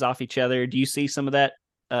ideas off each other. Do you see some of that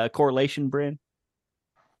correlation, Bryn?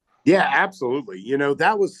 Yeah, absolutely.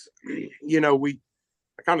 That was,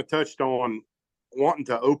 I kind of touched on wanting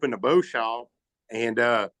to open a bow shop. And,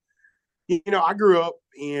 I grew up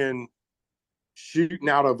in shooting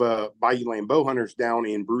out of Bayou Land Bow Hunters down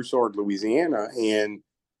in Broussard, Louisiana. And,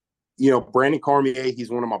 Brandon Cormier, he's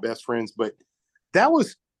one of my best friends, but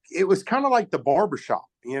it was kind of like the barbershop,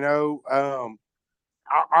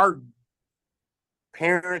 our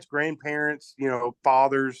parents, grandparents,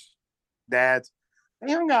 fathers, dads,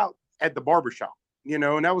 they hung out at the barbershop, and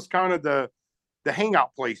that was kind of the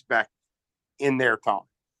hangout place back in their time.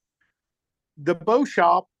 The bow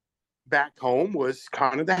shop back home was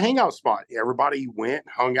kind of the hangout spot. Everybody went,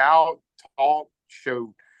 hung out, talked,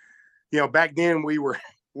 showed. Back then we were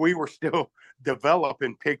still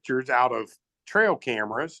developing pictures out of trail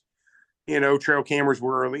cameras. Trail cameras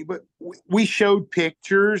were early, but we showed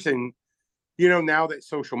pictures. And now that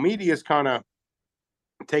social media is kind of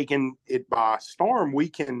taken it by storm, we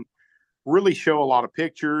can really show a lot of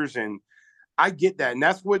pictures. And I get that. And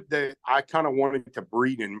that's what I kind of wanted to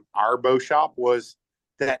breed in our bow shop, was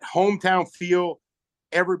that hometown feel.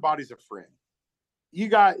 Everybody's a friend.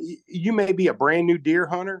 You may be a brand new deer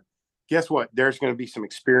hunter. Guess what? There's going to be some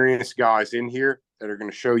experienced guys in here that are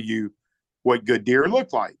going to show you what good deer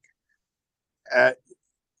look like.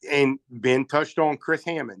 And Ben touched on Chris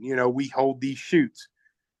Hammond. We hold these shoots.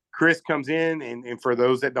 Chris comes in, and for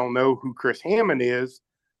those that don't know who Chris Hammond is,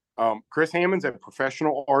 Chris Hammond's a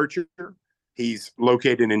professional archer. He's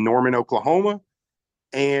located in Norman, Oklahoma.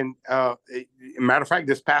 And matter of fact,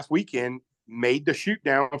 this past weekend made the shoot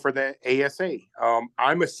down for the ASA.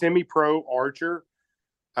 I'm a semi-pro archer.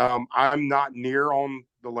 I'm not near on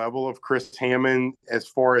the level of Chris Hammond as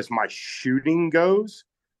far as my shooting goes.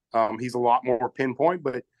 He's a lot more pinpoint,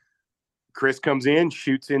 but Chris comes in,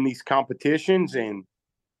 shoots in these competitions, and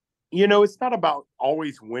it's not about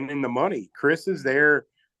always winning the money. Chris is there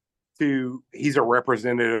he's a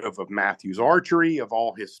representative of Matthews Archery, of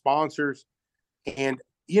all his sponsors. And,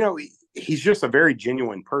 he's just a very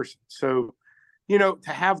genuine person. So, to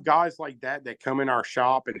have guys like that come in our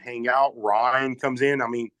shop and hang out. Ryan comes in. I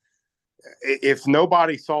mean, if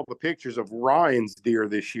nobody saw the pictures of Ryan's deer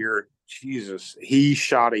this year, Jesus, he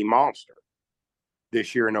shot a monster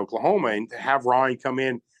this year in Oklahoma. And to have Ryan come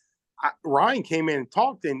in, Ryan came in and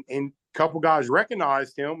talked, and a couple guys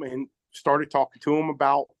recognized him and started talking to him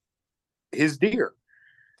about his deer.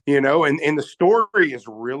 and the story is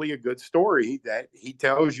really a good story that he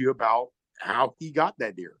tells you about how he got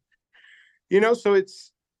that deer. So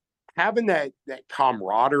it's having that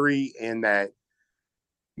camaraderie and that,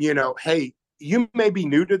 hey, you may be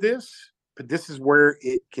new to this, but this is where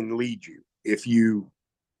it can lead you if you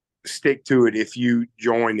stick to it, if you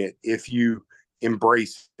join it, if you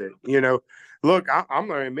embrace it. Look, I'm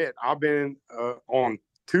going to admit, I've been on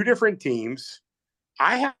 2 different teams.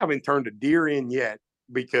 I haven't turned a deer in yet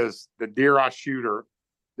because the deer I shoot are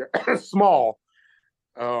they're small.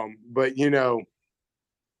 But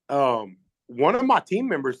one of my team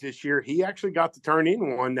members this year, he actually got to turn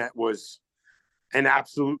in one that was an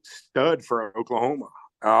absolute stud for Oklahoma.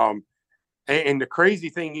 And the crazy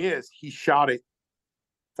thing is, he shot it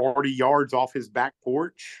 40 yards off his back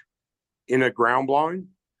porch in a ground blind.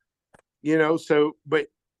 But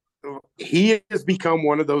he has become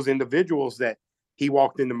one of those individuals that he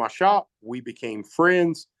walked into my shop. We became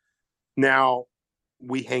friends. Now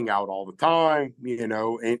we hang out all the time,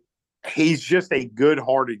 and he's just a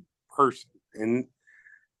good-hearted person. And,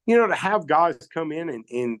 to have guys come in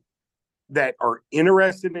and that are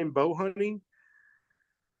interested in bow hunting,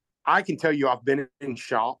 I can tell you I've been in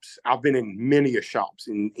shops. I've been in many a shops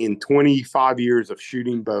in 25 years of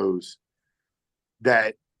shooting bows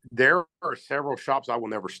that there are several shops I will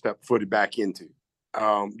never step footed back into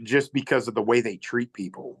just because of the way they treat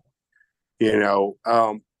people.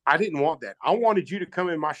 I didn't want that. I wanted you to come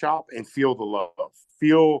in my shop and feel the love,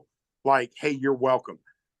 feel like, hey, you're welcome.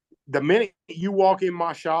 The minute you walk in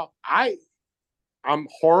my shop, I'm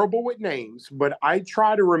horrible with names, but I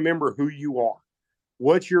try to remember who you are.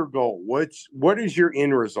 What's your goal? What is your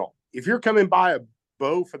end result? If you're coming by a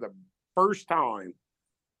bow for the first time,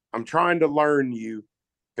 I'm trying to learn you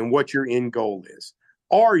and what your end goal is.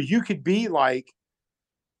 Or you could be like,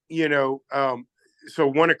 so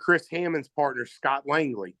one of Chris Hammond's partners, Scott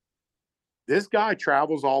Langley, this guy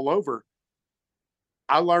travels all over.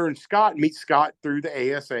 I learned meet Scott through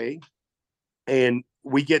the ASA, and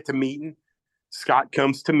we get to meeting. Scott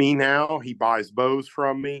comes to me now. He buys bows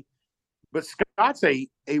from me. But Scott's a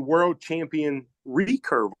world champion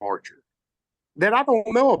recurve archer that I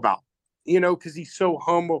don't know about, because he's so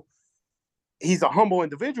humble. He's a humble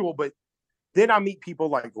individual, but then I meet people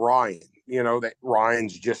like Ryan, that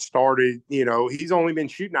Ryan's just started, he's only been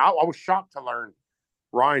shooting. I was shocked to learn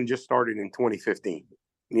Ryan just started in 2015,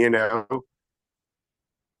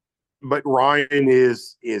 but Ryan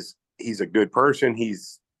is he's a good person.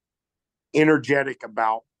 He's energetic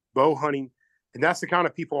about bow hunting. And that's the kind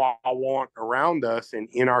of people I want around us and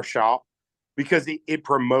in our shop, because it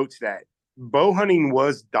promotes that. Bow hunting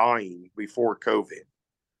was dying before COVID.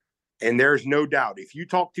 And there's no doubt, if you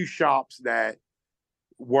talk to shops that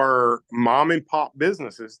were mom and pop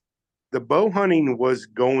businesses, the bow hunting was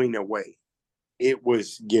going away. It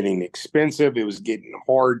was getting expensive. It was getting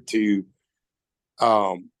hard to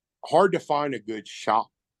find a good shop.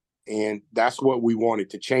 And that's what we wanted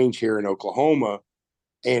to change here in Oklahoma.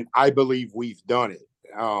 And I believe we've done it.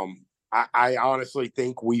 I honestly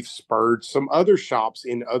think we've spurred some other shops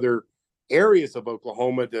in other areas of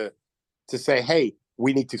Oklahoma to say, hey,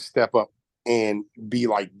 we need to step up and be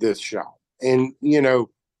like this shop. And,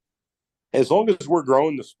 as long as we're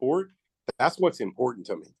growing the sport, that's what's important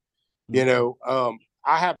to me.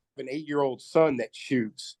 I have an 8-year-old son that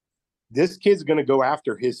shoots. This kid's going to go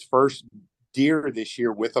after his first deer this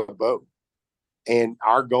year with a bow. And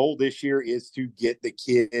our goal this year is to get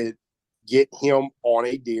him on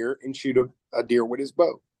a deer and shoot a deer with his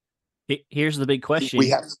bow. Here's the big question.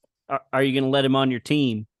 Are you going to let him on your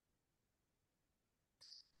team?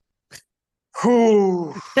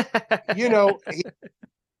 I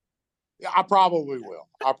probably will.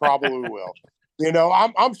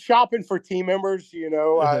 I'm shopping for team members.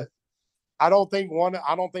 I don't think one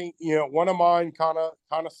of mine kind of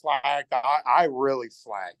slacked. I really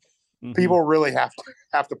slacked. Mm-hmm. People really have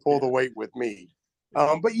to pull the weight with me.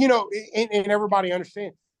 But and everybody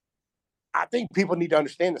understands. I think people need to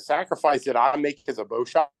understand the sacrifice that I make as a bow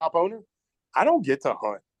shop owner. I don't get to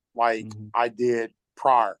hunt like I did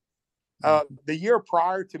prior. The year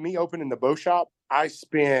prior to me opening the bow shop, I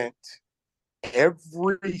spent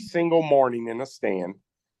every single morning in a stand,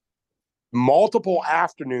 multiple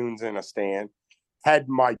afternoons in a stand, had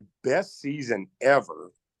my best season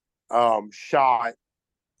ever, shot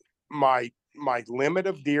my limit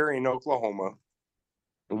of deer in Oklahoma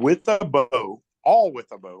with a bow, all with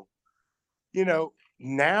a bow.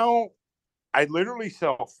 Now I literally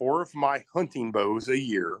sell 4 of my hunting bows a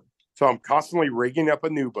year. So I'm constantly rigging up a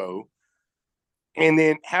new bow and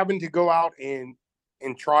then having to go out and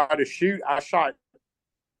try to shoot. I shot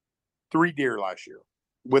 3 deer last year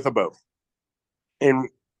with a bow. And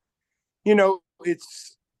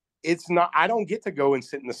it's not, I don't get to go and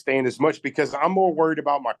sit in the stand as much because I'm more worried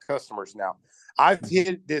about my customers now. I've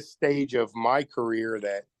hit this stage of my career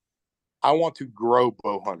that I want to grow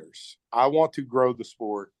bow hunters. I want to grow the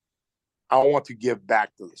sport. I want to give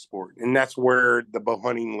back to the sport. And that's where the Bow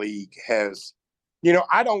Hunting League has,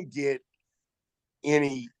 I don't get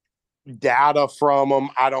any data from them.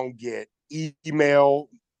 I don't get email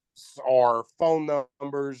or phone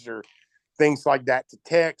numbers or things like that to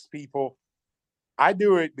text people. I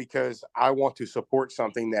do it because I want to support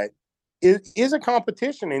something that is a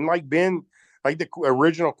competition. And like Ben, like the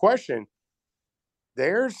original question,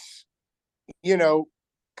 there's,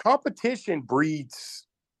 competition breeds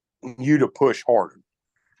you to push harder.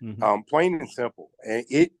 Plain and simple. And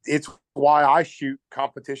it's why I shoot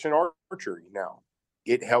competition archery now.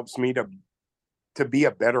 It helps me to be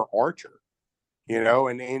a better archer,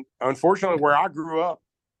 and unfortunately where I grew up,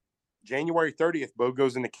 January 30th bow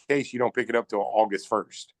goes in the case. You don't pick it up till August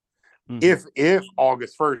 1st. If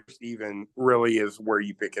August 1st even really is where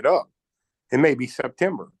you pick it up. It may be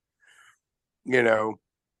September.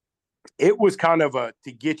 It was kind of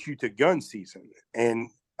to get you to gun season. And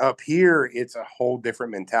up here, it's a whole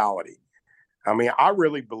different mentality. I mean, I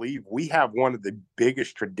really believe we have one of the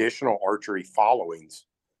biggest traditional archery followings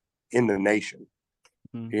in the nation.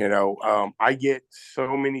 I get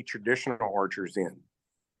so many traditional archers in.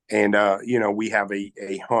 And, we have a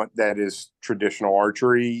hunt that is traditional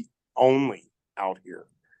archery only out here.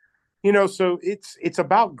 So it's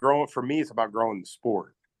about growing. For me, it's about growing the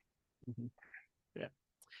sport.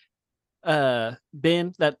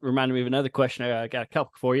 Ben, that reminded me of another question. I got a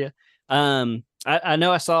couple for you. I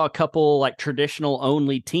know I saw a couple like traditional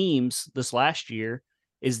only teams this last year.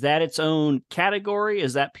 Is that its own category?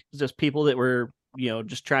 Is that just people that were,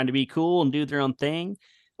 just trying to be cool and do their own thing?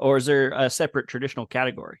 Or is there a separate traditional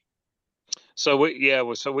category? So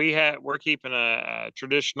we're keeping a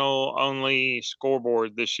traditional only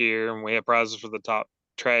scoreboard this year, and we have prizes for the top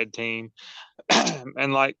trad team.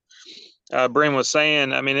 And like Bryn was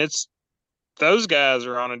saying, I mean, those guys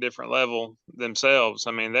are on a different level themselves.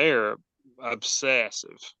 I mean, they are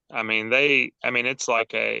obsessive. I mean, it's like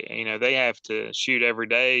they have to shoot every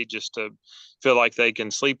day just to feel like they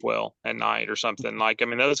can sleep well at night or something. Like, I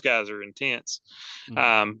mean, those guys are intense.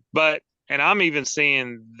 And I'm even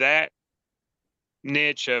seeing that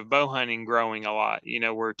niche of bow hunting growing a lot,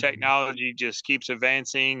 where technology just keeps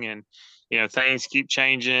advancing and, things keep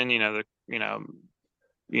changing,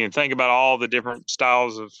 think about all the different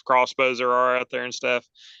styles of crossbows there are out there and stuff.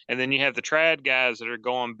 And then you have the trad guys that are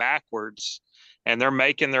going backwards and they're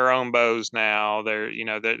making their own bows now.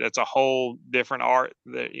 That's a whole different art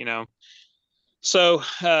that. So,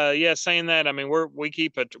 saying that, I mean,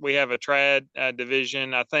 we have a trad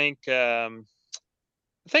division. I think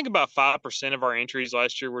about 5% of our entries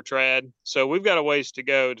last year were trad. So we've got a ways to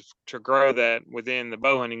go to grow that within the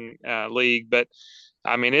bow hunting league. But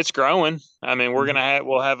I mean, it's growing. I mean,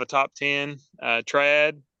 we'll have a top 10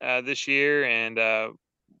 trad this year, and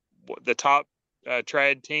the top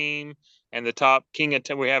trad team and the top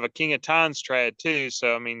we have a King of Tines trad too.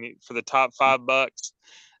 So I mean, for the top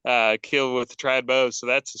 $5 killed with the trad bow, so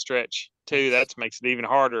that's a stretch too. That makes it even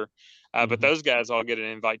harder. But those guys all get an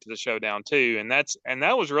invite to the showdown too, and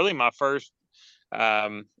that was really my first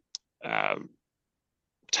um,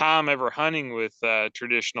 time ever hunting with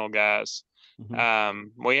traditional guys.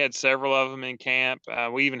 We had several of them in camp.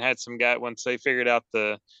 We even had some guys once they figured out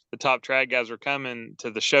the top trad guys were coming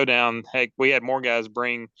to the showdown. Heck, we had more guys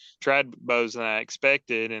bring trad bows than I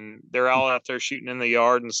expected, and they're all out there shooting in the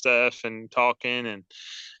yard and stuff and talking, and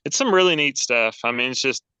it's some really neat stuff. I mean, it's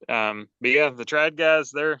just, but yeah, the trad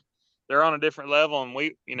guys, they're on a different level, and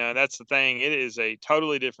that's the thing. It is a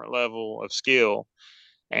totally different level of skill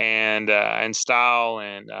and style,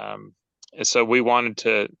 and so we wanted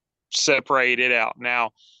to separate it out.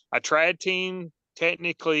 Now, a trad team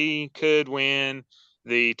technically could win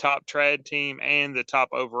the top trad team and the top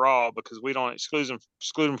overall because we don't exclude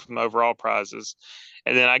them from the overall prizes.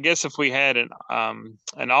 And then I guess if we had an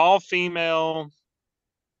all female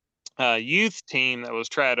youth team that was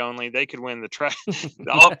trad only, they could win the trad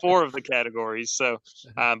all four of the categories. So,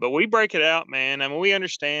 but we break it out, man. I mean, we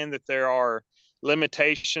understand that there are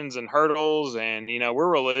limitations and hurdles, and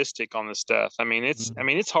we're realistic on this stuff. I mean,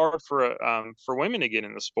 it's hard for women to get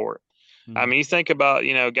in the sport. I mean, you think about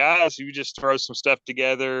guys who just throw some stuff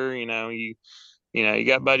together. You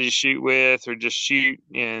got buddies to shoot with, or just shoot,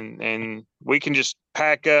 and we can just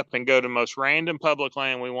pack up and go to the most random public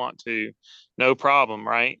land we want to, no problem,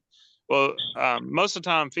 right? Well, most of the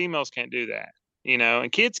time, females can't do that,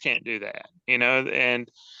 and kids can't do that,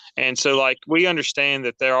 and so like we understand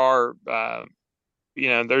that there are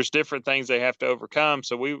there's different things they have to overcome.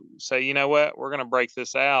 So we say, you know what, we're going to break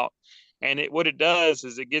this out. And what it does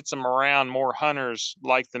is it gets them around more hunters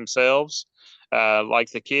like themselves,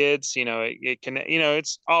 like the kids. It can,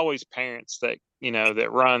 it's always parents that,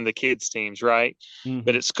 that run the kids teams, right? But Mm-hmm.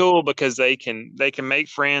 it's cool because they can make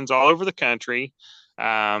friends all over the country.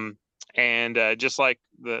 And just like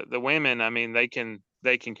the women, I mean, they can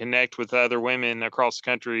connect with other women across the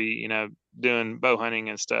country, doing bow hunting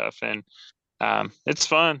and stuff. And it's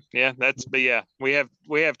fun. Yeah, but yeah, we have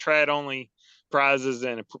trad only prizes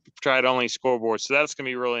and a trad only scoreboard, so that's gonna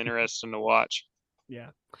be really interesting to watch.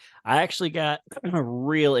 Yeah. I actually got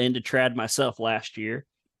real into trad myself last year.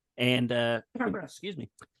 And excuse me.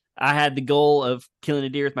 I had the goal of killing a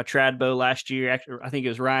deer with my trad bow last year. Actually, I think it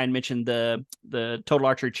was Ryan mentioned the Total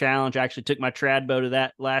Archery Challenge. I actually took my trad bow to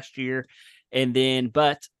that last year. And then,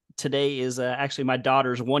 but today is actually my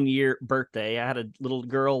daughter's 1 year birthday. I had a little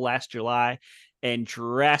girl last July and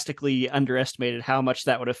drastically underestimated how much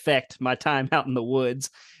that would affect my time out in the woods.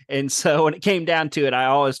 And so when it came down to it, I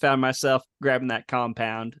always found myself grabbing that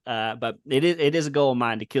compound. But it is a goal of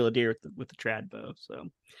mine to kill a deer with the trad bow. So,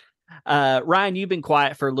 Ryan, you've been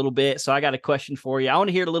quiet for a little bit, so I got a question for you. I want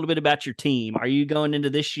to hear a little bit about your team. Are you going into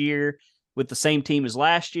this year with the same team as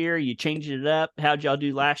last year? Are you changing it up? How'd y'all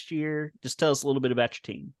do last year? Just tell us a little bit about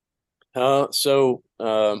your team.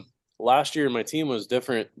 Last year my team was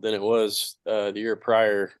different than it was the year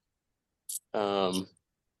prior. I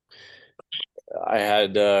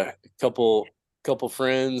had a couple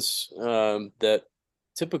friends that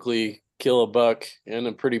typically kill a buck and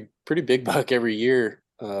a pretty big buck every year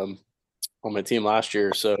on my team last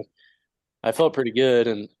year. So I felt pretty good.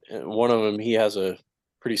 And one of them, he has a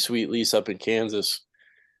pretty sweet lease up in Kansas,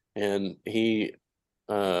 and he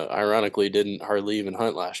ironically didn't hardly even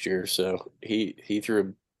hunt last year. So he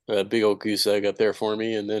threw a big old goose egg up there for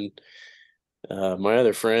me. And then my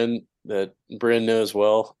other friend that Bryn knows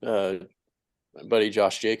well, my buddy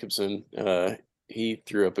Josh Jacobson, he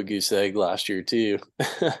threw up a goose egg last year too.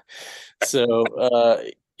 So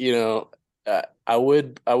you know, I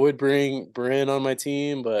would bring Bryn on my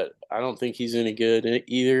team, but I don't think he's any good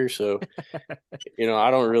either. So I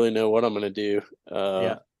don't really know what I'm gonna do.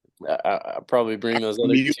 Yeah. I'll probably bring those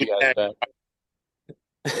other two guys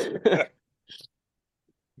back.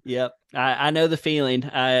 Yep. I know the feeling.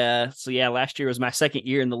 So yeah, last year was my second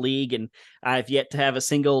year in the league, and I've yet to have a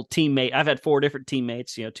single teammate. I've had 4 different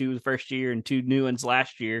teammates, 2 the first year and 2 new ones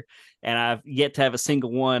last year, and I've yet to have a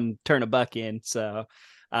single one turn a buck in. So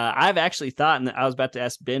I've actually thought, and I was about to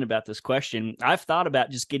ask Ben about this question, I've thought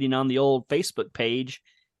about just getting on the old Facebook page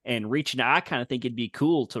and reaching out. I kind of think it'd be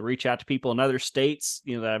cool to reach out to people in other states,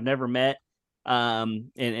 that I've never met. And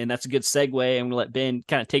that's a good segue. I'm gonna let Ben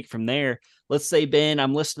kind of take it from there. Let's say, Ben,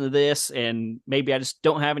 I'm listening to this and maybe I just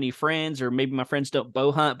don't have any friends, or maybe my friends don't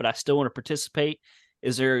bow hunt, but I still want to participate.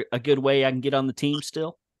 Is there a good way I can get on the team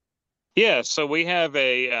still? Yeah, so we have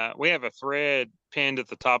a thread pinned at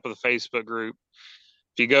the top of the Facebook group.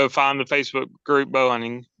 If you go find the Facebook group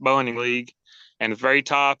Bowhunting League, and at the very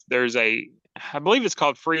top there's I believe it's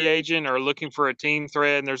called Free Agent or Looking for a Team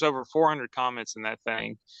thread, and there's over 400 comments in that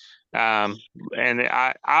thing. And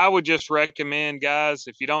I would just recommend, guys,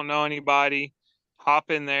 if you don't know anybody,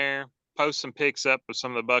 hop in there, post some pics up of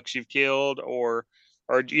some of the bucks you've killed, or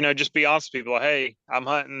just be honest with people. Hey, I'm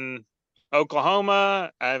hunting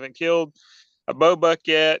Oklahoma. I haven't killed a bow buck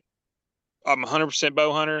yet. I'm 100%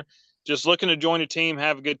 bow hunter. Just looking to join a team,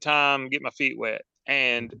 have a good time, get my feet wet,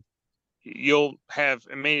 and you'll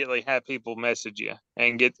immediately have people message you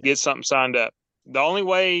and get something signed up. The only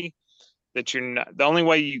way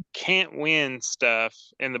you can't win stuff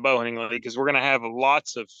in the bow hunting league, because we're going to have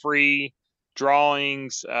lots of free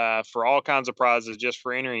drawings for all kinds of prizes just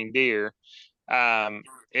for entering deer,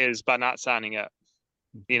 is by not signing up.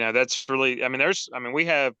 That's really,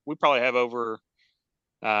 we probably have over,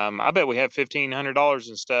 I bet we have $1,500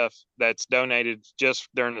 in stuff that's donated just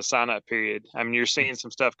during the sign up period. I mean, you're seeing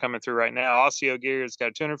some stuff coming through right now. Osseo Gear has got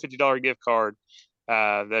a $250 gift card.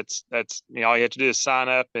 That's all you have to do is sign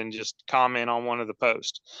up and just comment on one of the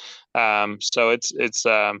posts. So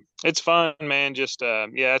it's fun, man. Just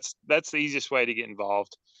that's the easiest way to get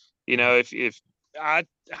involved. If I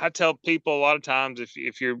tell people a lot of times,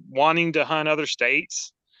 if you're wanting to hunt other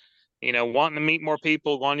states, wanting to meet more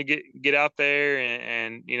people, wanting to get out there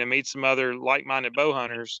and meet some other like-minded bow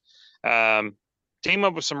hunters, team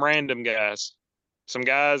up with some random guys, some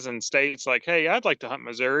guys in states like, hey, I'd like to hunt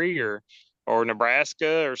Missouri or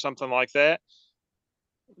Nebraska or something like that.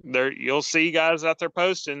 There, you'll see guys out there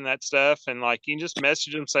posting that stuff, and like you can just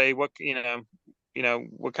message them, say what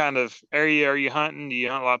what kind of area are you hunting? Do you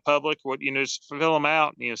hunt a lot of public? Just fill them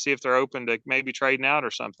out, see if they're open to maybe trading out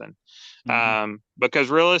or something. Because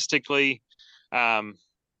realistically, out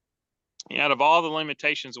of all the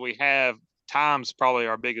limitations we have, time's probably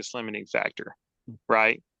our biggest limiting factor,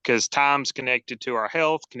 right? Because time's connected to our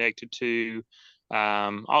health, connected to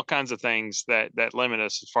all kinds of things that limit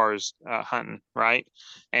us as far as hunting, right?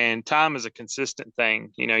 And time is a consistent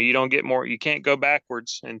thing. You don't get more, you can't go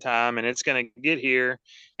backwards in time, and it's going to get here,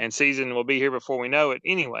 and season will be here before we know it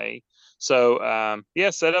anyway. So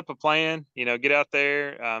set up a plan. Get out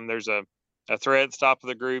there. There's a thread at the top of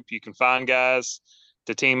the group. You can find guys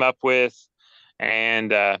to team up with,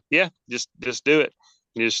 and just do it.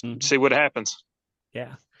 Just see what happens.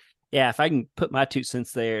 Yeah. Yeah, if I can put my 2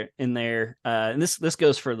 cents in there, and this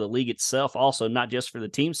goes for the league itself also, not just for the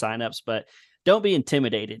team signups, but don't be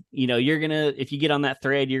intimidated. If you get on that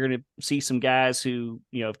thread, you're gonna see some guys who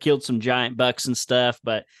have killed some giant bucks and stuff.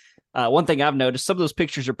 But one thing I've noticed, some of those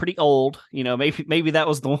pictures are pretty old. Maybe that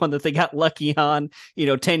was the one that they got lucky on,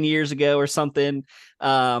 10 years ago or something.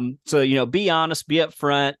 So be honest, be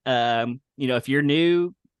upfront. If you're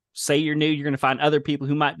new, say you're new, you're gonna find other people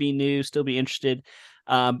who might be new, still be interested.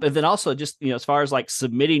 But then also just, as far as like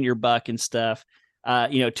submitting your buck and stuff,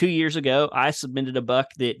 2 years ago, I submitted a buck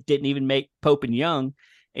that didn't even make Pope and Young.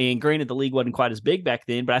 And granted, the league wasn't quite as big back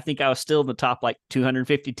then, but I think I was still in the top like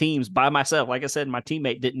 250 teams by myself. Like I said, my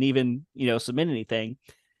teammate didn't even, submit anything.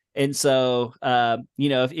 And so,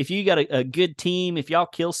 if you got a good team, if y'all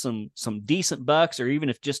kill some decent bucks, or even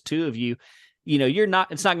if just 2 of you,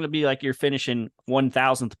 it's not going to be like you're finishing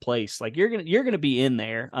 1,000th place. Like you're going to be in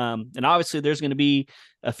there. And obviously there's going to be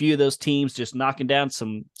a few of those teams just knocking down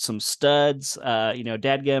some studs,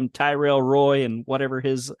 Dadgum, Tyrell Roy, and whatever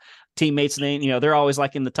his teammates name, they're always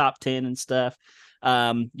like in the top 10 and stuff.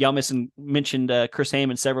 Y'all mentioned Chris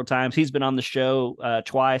Hammond several times. He's been on the show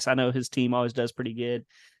twice. I know his team always does pretty good.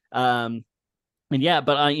 And yeah,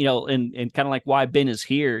 but and kind of like why Ben is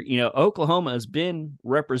here, Oklahoma has been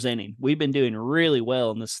representing. We've been doing really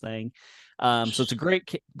well in this thing. So it's a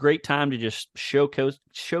great time to just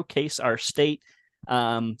showcase our state.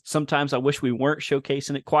 Sometimes I wish we weren't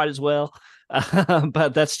showcasing it quite as well,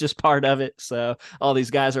 but that's just part of it. So all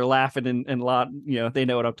these guys are laughing and a lot, they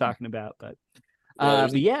know what I'm talking about. But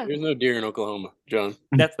there's no deer in Oklahoma, John.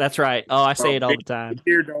 That's right. Oh, I say it all the time.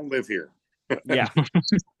 Deer don't live here. Yeah.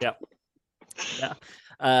 Yep. Yeah.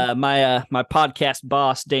 My podcast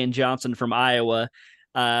boss, Dan Johnson from Iowa,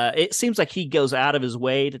 it seems like he goes out of his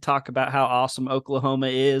way to talk about how awesome Oklahoma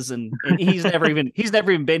is. And he's never even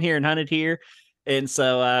been here and hunted here. And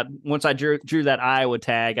so once I drew that Iowa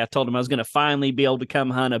tag, I told him I was going to finally be able to come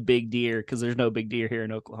hunt a big deer, because there's no big deer here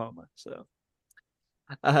in Oklahoma. So,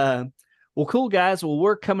 well, cool, guys. Well,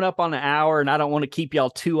 we're coming up on an hour, and I don't want to keep y'all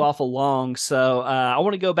too awful long. So I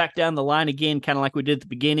want to go back down the line again, kind of like we did at the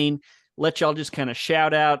beginning. Let y'all just kind of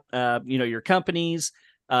shout out, your companies,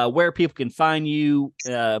 where people can find you,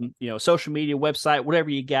 social media, website, whatever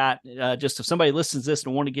you got. Just if somebody listens to this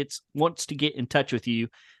and wants to get in touch with you,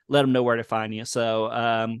 let them know where to find you. So,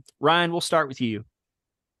 Ryan, we'll start with you.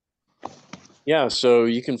 Yeah, so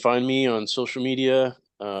you can find me on social media,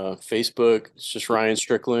 Facebook, it's just Ryan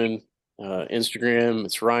Strickland. Instagram,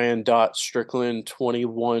 it's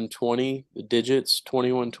Ryan.Strickland2120, the digits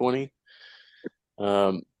 2120.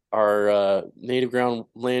 Our Native Ground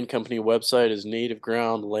Land Company website is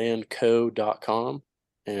nativegroundlandco.com,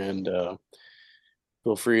 and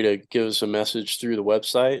feel free to give us a message through the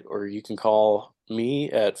website, or you can call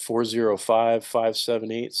me at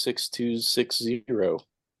 405-578-6260.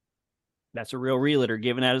 That's a real realtor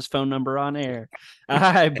giving out his phone number on air. All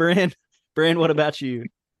right, Brent, what about you?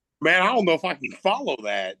 Man, I don't know if I can follow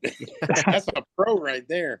that. That's a pro right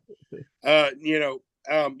there. You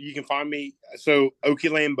can find me. So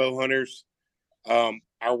Okie Land Bowhunters.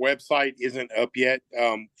 Our website isn't up yet.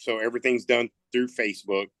 So everything's done through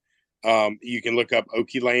Facebook. You can look up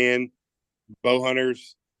Okie Land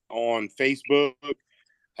Bowhunters on Facebook.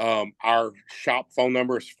 Our shop phone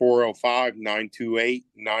number is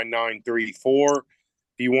 405-928-9934. If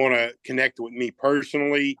you want to connect with me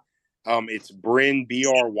personally, it's Bryn,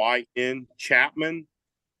 Bryn Chapman.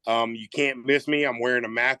 You can't miss me. I'm wearing a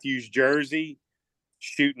Matthews jersey,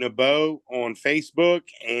 shooting a bow on Facebook.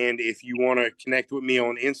 And if you want to connect with me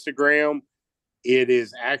on Instagram, it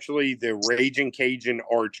is actually the Raging Cajun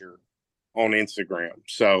Archer on Instagram.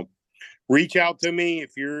 So reach out to me.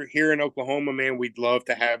 If you're here in Oklahoma, man, we'd love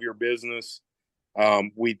to have your business.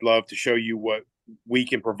 We'd love to show you what we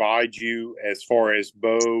can provide you as far as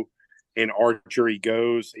bow and archery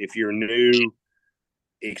goes. If you're new,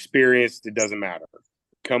 experienced, it doesn't matter.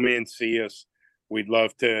 Come in, see us. We'd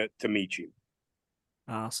love to meet you.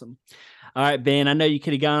 Awesome. All right, Ben, I know you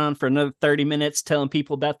could have gone on for another 30 minutes telling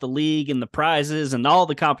people about the league and the prizes and all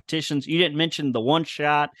the competitions. You didn't mention the one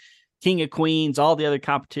shot, King of Queens, all the other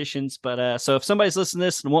competitions. But so if somebody's listening to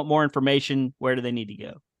this and want more information, where do they need to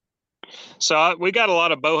go? So we got a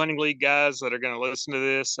lot of bow hunting league guys that are going to listen to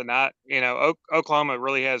this, and Oklahoma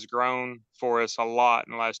really has grown for us a lot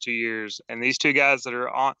in the last 2 years. And these two guys that are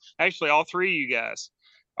on, actually, all three of you guys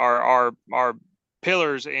are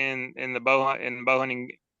pillars in the bow hunting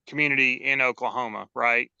community in Oklahoma,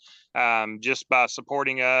 right? Just by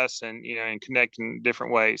supporting us and and connecting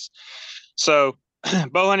different ways. So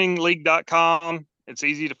bowhuntingleague.com, it's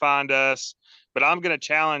easy to find us. But I'm going to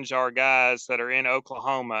challenge our guys that are in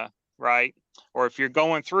Oklahoma, right? Or if you're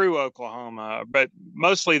going through Oklahoma, but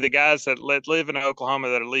mostly the guys that live in Oklahoma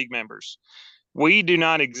that are league members. We do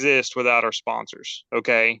not exist without our sponsors,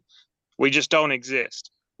 okay? We just don't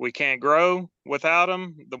exist. We can't grow without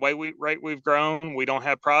them the way we've grown. We don't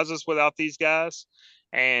have prizes without these guys.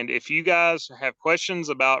 And if you guys have questions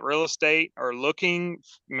about real estate or looking,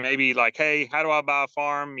 maybe like, hey, how do I buy a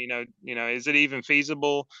farm? Is it even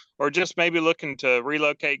feasible? Or just maybe looking to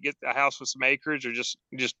relocate, get a house with some acreage, or just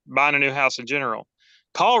buying a new house in general.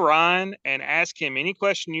 Call Ryan and ask him any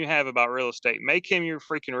question you have about real estate. Make him your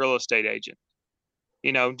freaking real estate agent.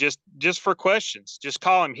 Just for questions, just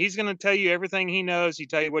call him. He's going to tell you everything he knows. He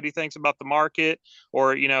tell you what he thinks about the market,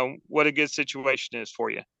 or, what a good situation is for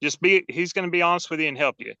you. He's going to be honest with you and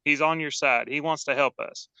help you. He's on your side. He wants to help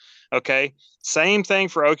us. Okay. Same thing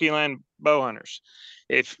for Okie bow hunters.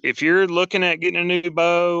 If you're looking at getting a new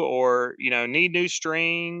bow, or, need new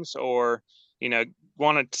strings, or,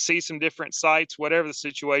 want to see some different sites, whatever the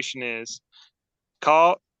situation is,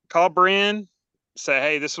 call Bryn. Say,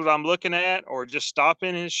 hey, this is what I'm looking at, or just stop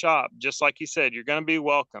in his shop. Just like he said, you're going to be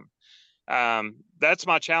welcome. That's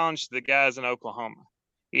my challenge to the guys in Oklahoma.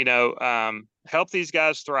 Help these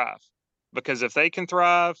guys thrive, because if they can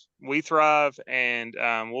thrive, we thrive, and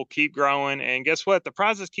we'll keep growing. And guess what? The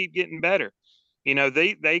prizes keep getting better.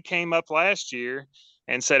 They came up last year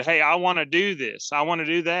and said, hey, I want to do this. I want to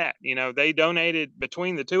do that. They donated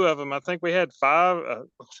between the two of them. I think we had five.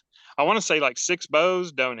 I want to say like 6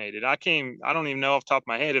 bows donated. I don't even know off the top of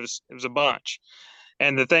my head. It was a bunch.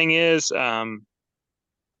 And the thing is,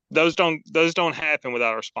 those don't happen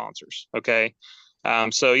without our sponsors. Okay.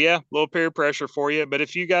 So yeah, a little peer pressure for you. But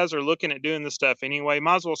if you guys are looking at doing this stuff anyway,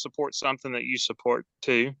 might as well support something that you support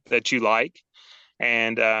too, that you like.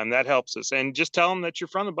 And that helps us. And just tell them that you're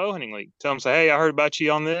from the Bow Hunting League. Tell them, say, hey, I heard about you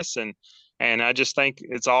on this, and I just think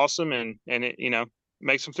it's awesome, and it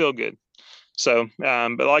makes them feel good. So,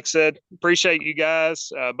 but like I said, appreciate you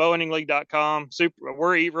guys. Bowhuntingleague.com.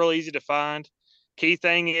 We're real easy to find. Key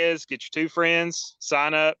thing is get your 2 friends,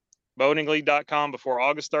 sign up, bowhuntingleague.com before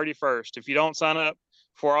August 31st. If you don't sign up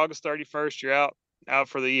before August 31st, you're out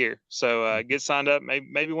for the year. So get signed up,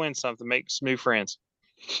 maybe win something, make some new friends.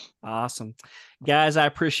 Awesome. Guys, I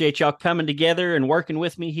appreciate y'all coming together and working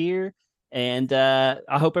with me here. And I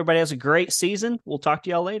hope everybody has a great season. We'll talk to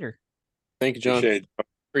y'all later. Thank you, John.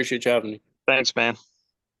 Appreciate you having me. Thanks, man.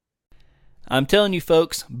 I'm telling you,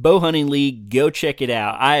 folks, Bow Hunting League, go check it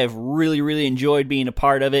out. I have really, really enjoyed being a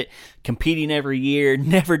part of it, competing every year.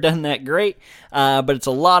 Never done that great, but it's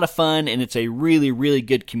a lot of fun, and it's a really, really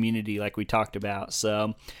good community like we talked about.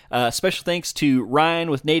 So special thanks to Ryan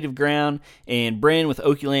with Native Ground and Bren with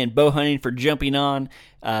Okie Bow Hunting for jumping on,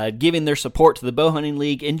 giving their support to the Bow Hunting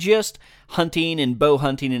League, and just hunting and bow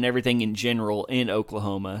hunting and everything in general in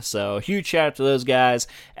Oklahoma. So huge shout out to those guys.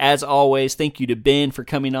 As always, thank you to Ben for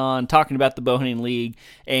coming on, talking about the Bow Hunting League.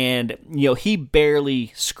 And, he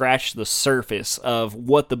barely scratched the surface of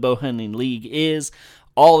what the Bow Hunting League is.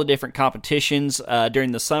 All the different competitions.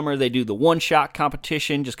 During the summer, they do the one-shot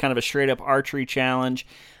competition, just kind of a straight-up archery challenge.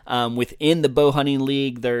 Within the Bow Hunting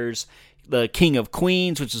League, there's the King of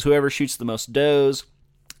Queens, which is whoever shoots the most does.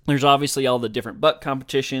 There's obviously all the different buck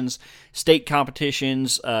competitions, state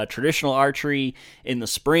competitions, traditional archery. In the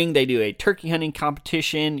spring, they do a turkey hunting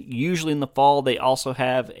competition. Usually in the fall, they also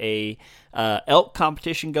have a elk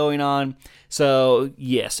competition going on. So,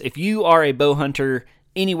 yes, if you are a bow hunter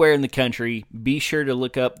anywhere in the country, be sure to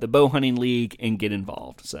look up the Bow Hunting League and get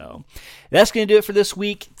involved. So that's going to do it for this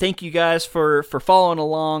week. Thank you guys for following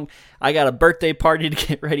along. I got a birthday party to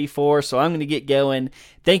get ready for, so I'm going to get going.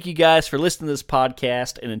 Thank you guys for listening to this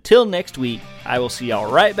podcast, and until next week, I will see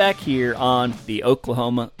y'all right back here on the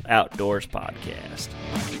Oklahoma Outdoors Podcast.